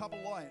darkness and the cup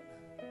of light.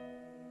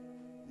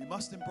 You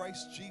must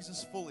embrace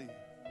Jesus fully.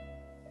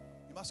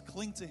 You must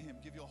cling to Him.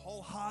 Give your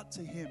whole heart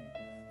to Him.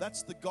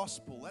 That's the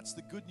gospel. That's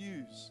the good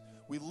news.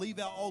 We leave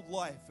our old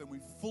life and we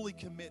fully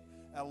commit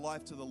our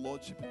life to the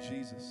Lordship of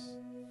Jesus.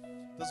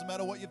 Doesn't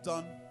matter what you've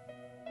done.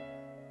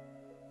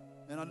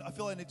 And I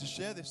feel I need to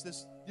share this.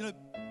 There's,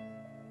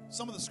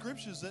 some of the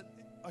scriptures that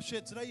I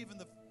shared today, even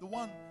the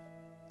one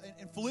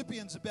in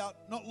Philippians about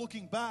not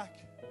looking back,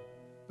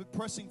 but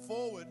pressing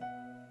forward.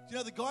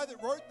 The guy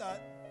that wrote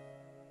that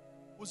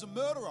was a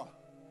murderer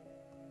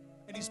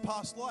in his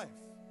past life.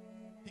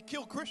 He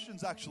killed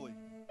Christians, actually.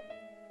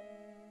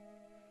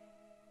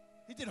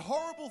 He did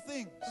horrible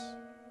things.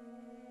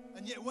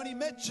 And yet when he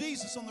met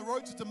Jesus on the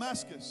road to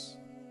Damascus,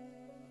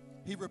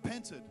 he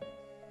repented.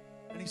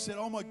 And he said,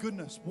 oh my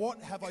goodness, what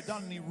have I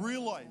done? And he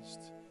realized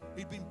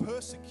he'd been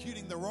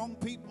persecuting the wrong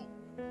people.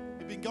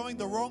 He'd been going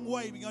the wrong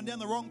way. He'd been going down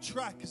the wrong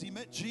track because he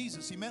met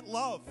Jesus. He met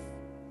love.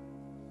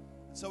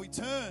 And so he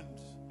turned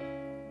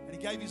and he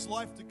gave his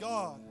life to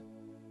God.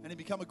 And he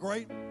became a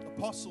great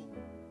apostle.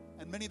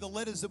 And many of the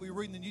letters that we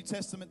read in the New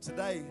Testament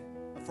today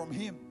are from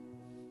him.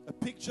 A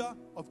picture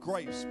of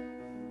grace.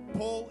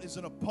 Paul is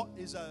a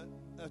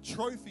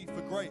trophy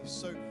for grace.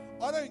 So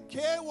I don't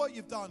care what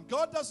you've done.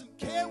 God doesn't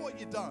care what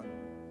you've done.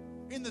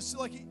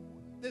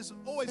 There's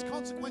always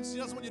consequences. He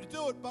doesn't want you to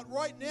do it. But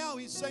right now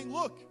he's saying,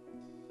 look,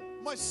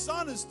 my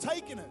son has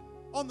taken it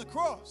on the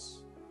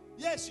cross.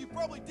 Yes, you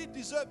probably did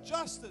deserve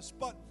justice,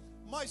 but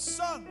my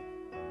son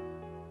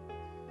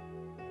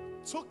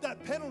took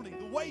that penalty.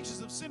 The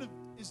wages of sin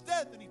is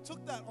death, and he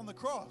took that on the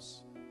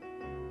cross.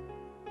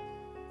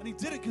 And he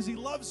did it because he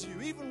loves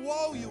you, even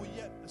while you were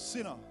yet a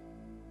sinner.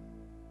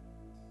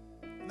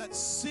 And that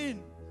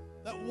sin,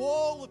 that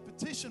wall of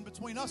petition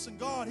between us and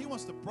God, he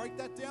wants to break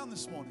that down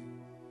this morning.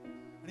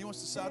 And he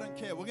wants to say, I don't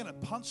care. We're going to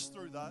punch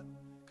through that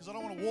because I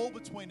don't want a wall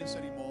between us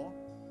anymore.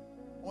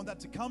 I want that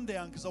to come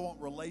down because I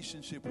want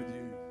relationship with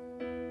you.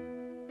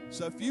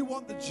 So if you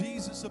want the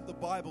Jesus of the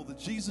Bible, the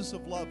Jesus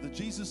of love, the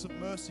Jesus of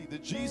mercy, the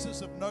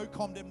Jesus of no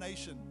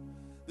condemnation,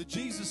 the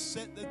Jesus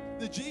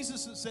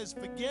that says,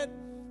 forget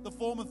the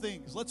former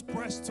things. Let's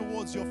press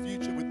towards your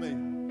future with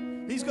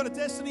me. He's got a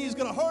destiny. He's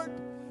got a hope.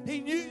 He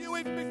knew you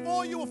even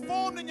before you were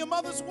formed in your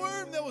mother's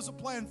womb. There was a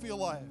plan for your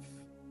life.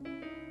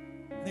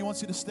 And he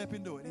wants you to step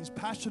into it. He's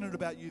passionate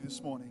about you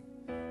this morning.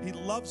 He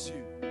loves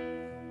you.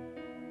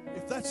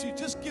 If that's you,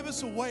 just give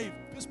us a wave.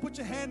 Just put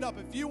your hand up.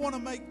 If you want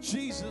to make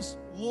Jesus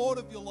Lord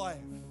of your life,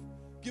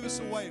 give us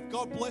a wave.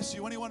 God bless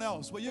you. Anyone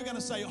else? Well, you're going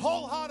to say,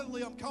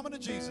 wholeheartedly, I'm coming to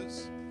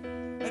Jesus.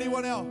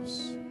 Anyone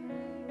else?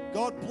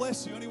 God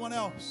bless you. Anyone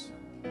else?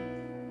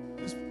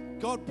 Just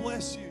God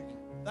bless you.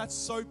 That's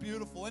so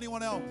beautiful.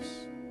 Anyone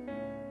else?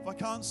 If I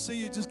can't see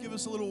you, just give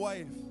us a little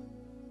wave.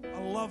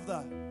 I love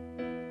that.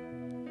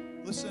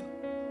 Listen,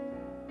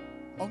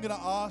 I'm going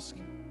to ask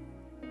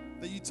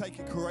that you take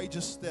a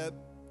courageous step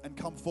and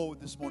come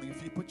forward this morning.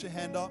 If you put your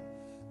hand up,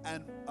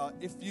 and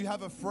if you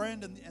have a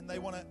friend and they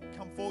want to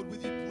come forward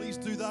with you, please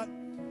do that.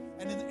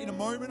 And in a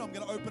moment, I'm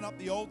going to open up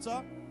the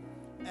altar,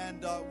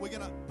 and we're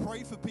going to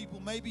pray for people.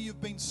 Maybe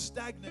you've been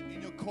stagnant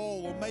in your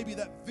call, or maybe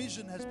that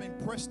vision has been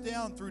pressed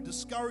down through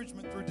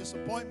discouragement, through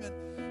disappointment.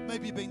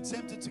 Maybe you've been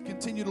tempted to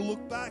continue to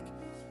look back,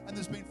 and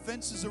there's been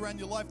fences around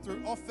your life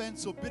through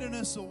offense or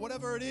bitterness or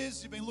whatever it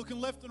is. You've been looking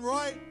left and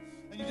right,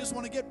 and you just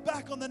want to get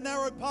back on the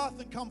narrow path,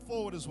 and come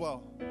forward as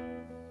well.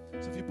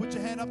 So if you put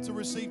your hand up to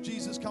receive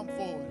Jesus, come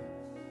forward.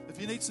 If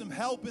you need some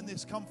help in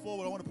this, come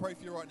forward. I want to pray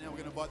for you right now. We're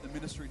going to invite the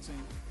ministry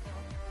team.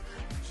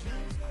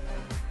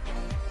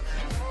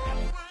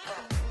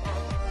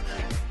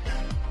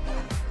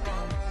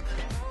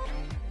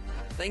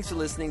 Thanks for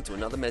listening to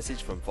another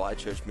message from Fire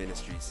Church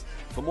Ministries.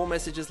 For more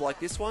messages like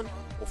this one,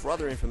 or for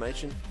other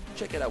information,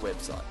 check out our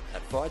website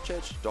at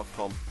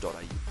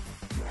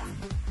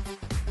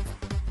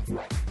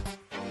firechurch.com.au.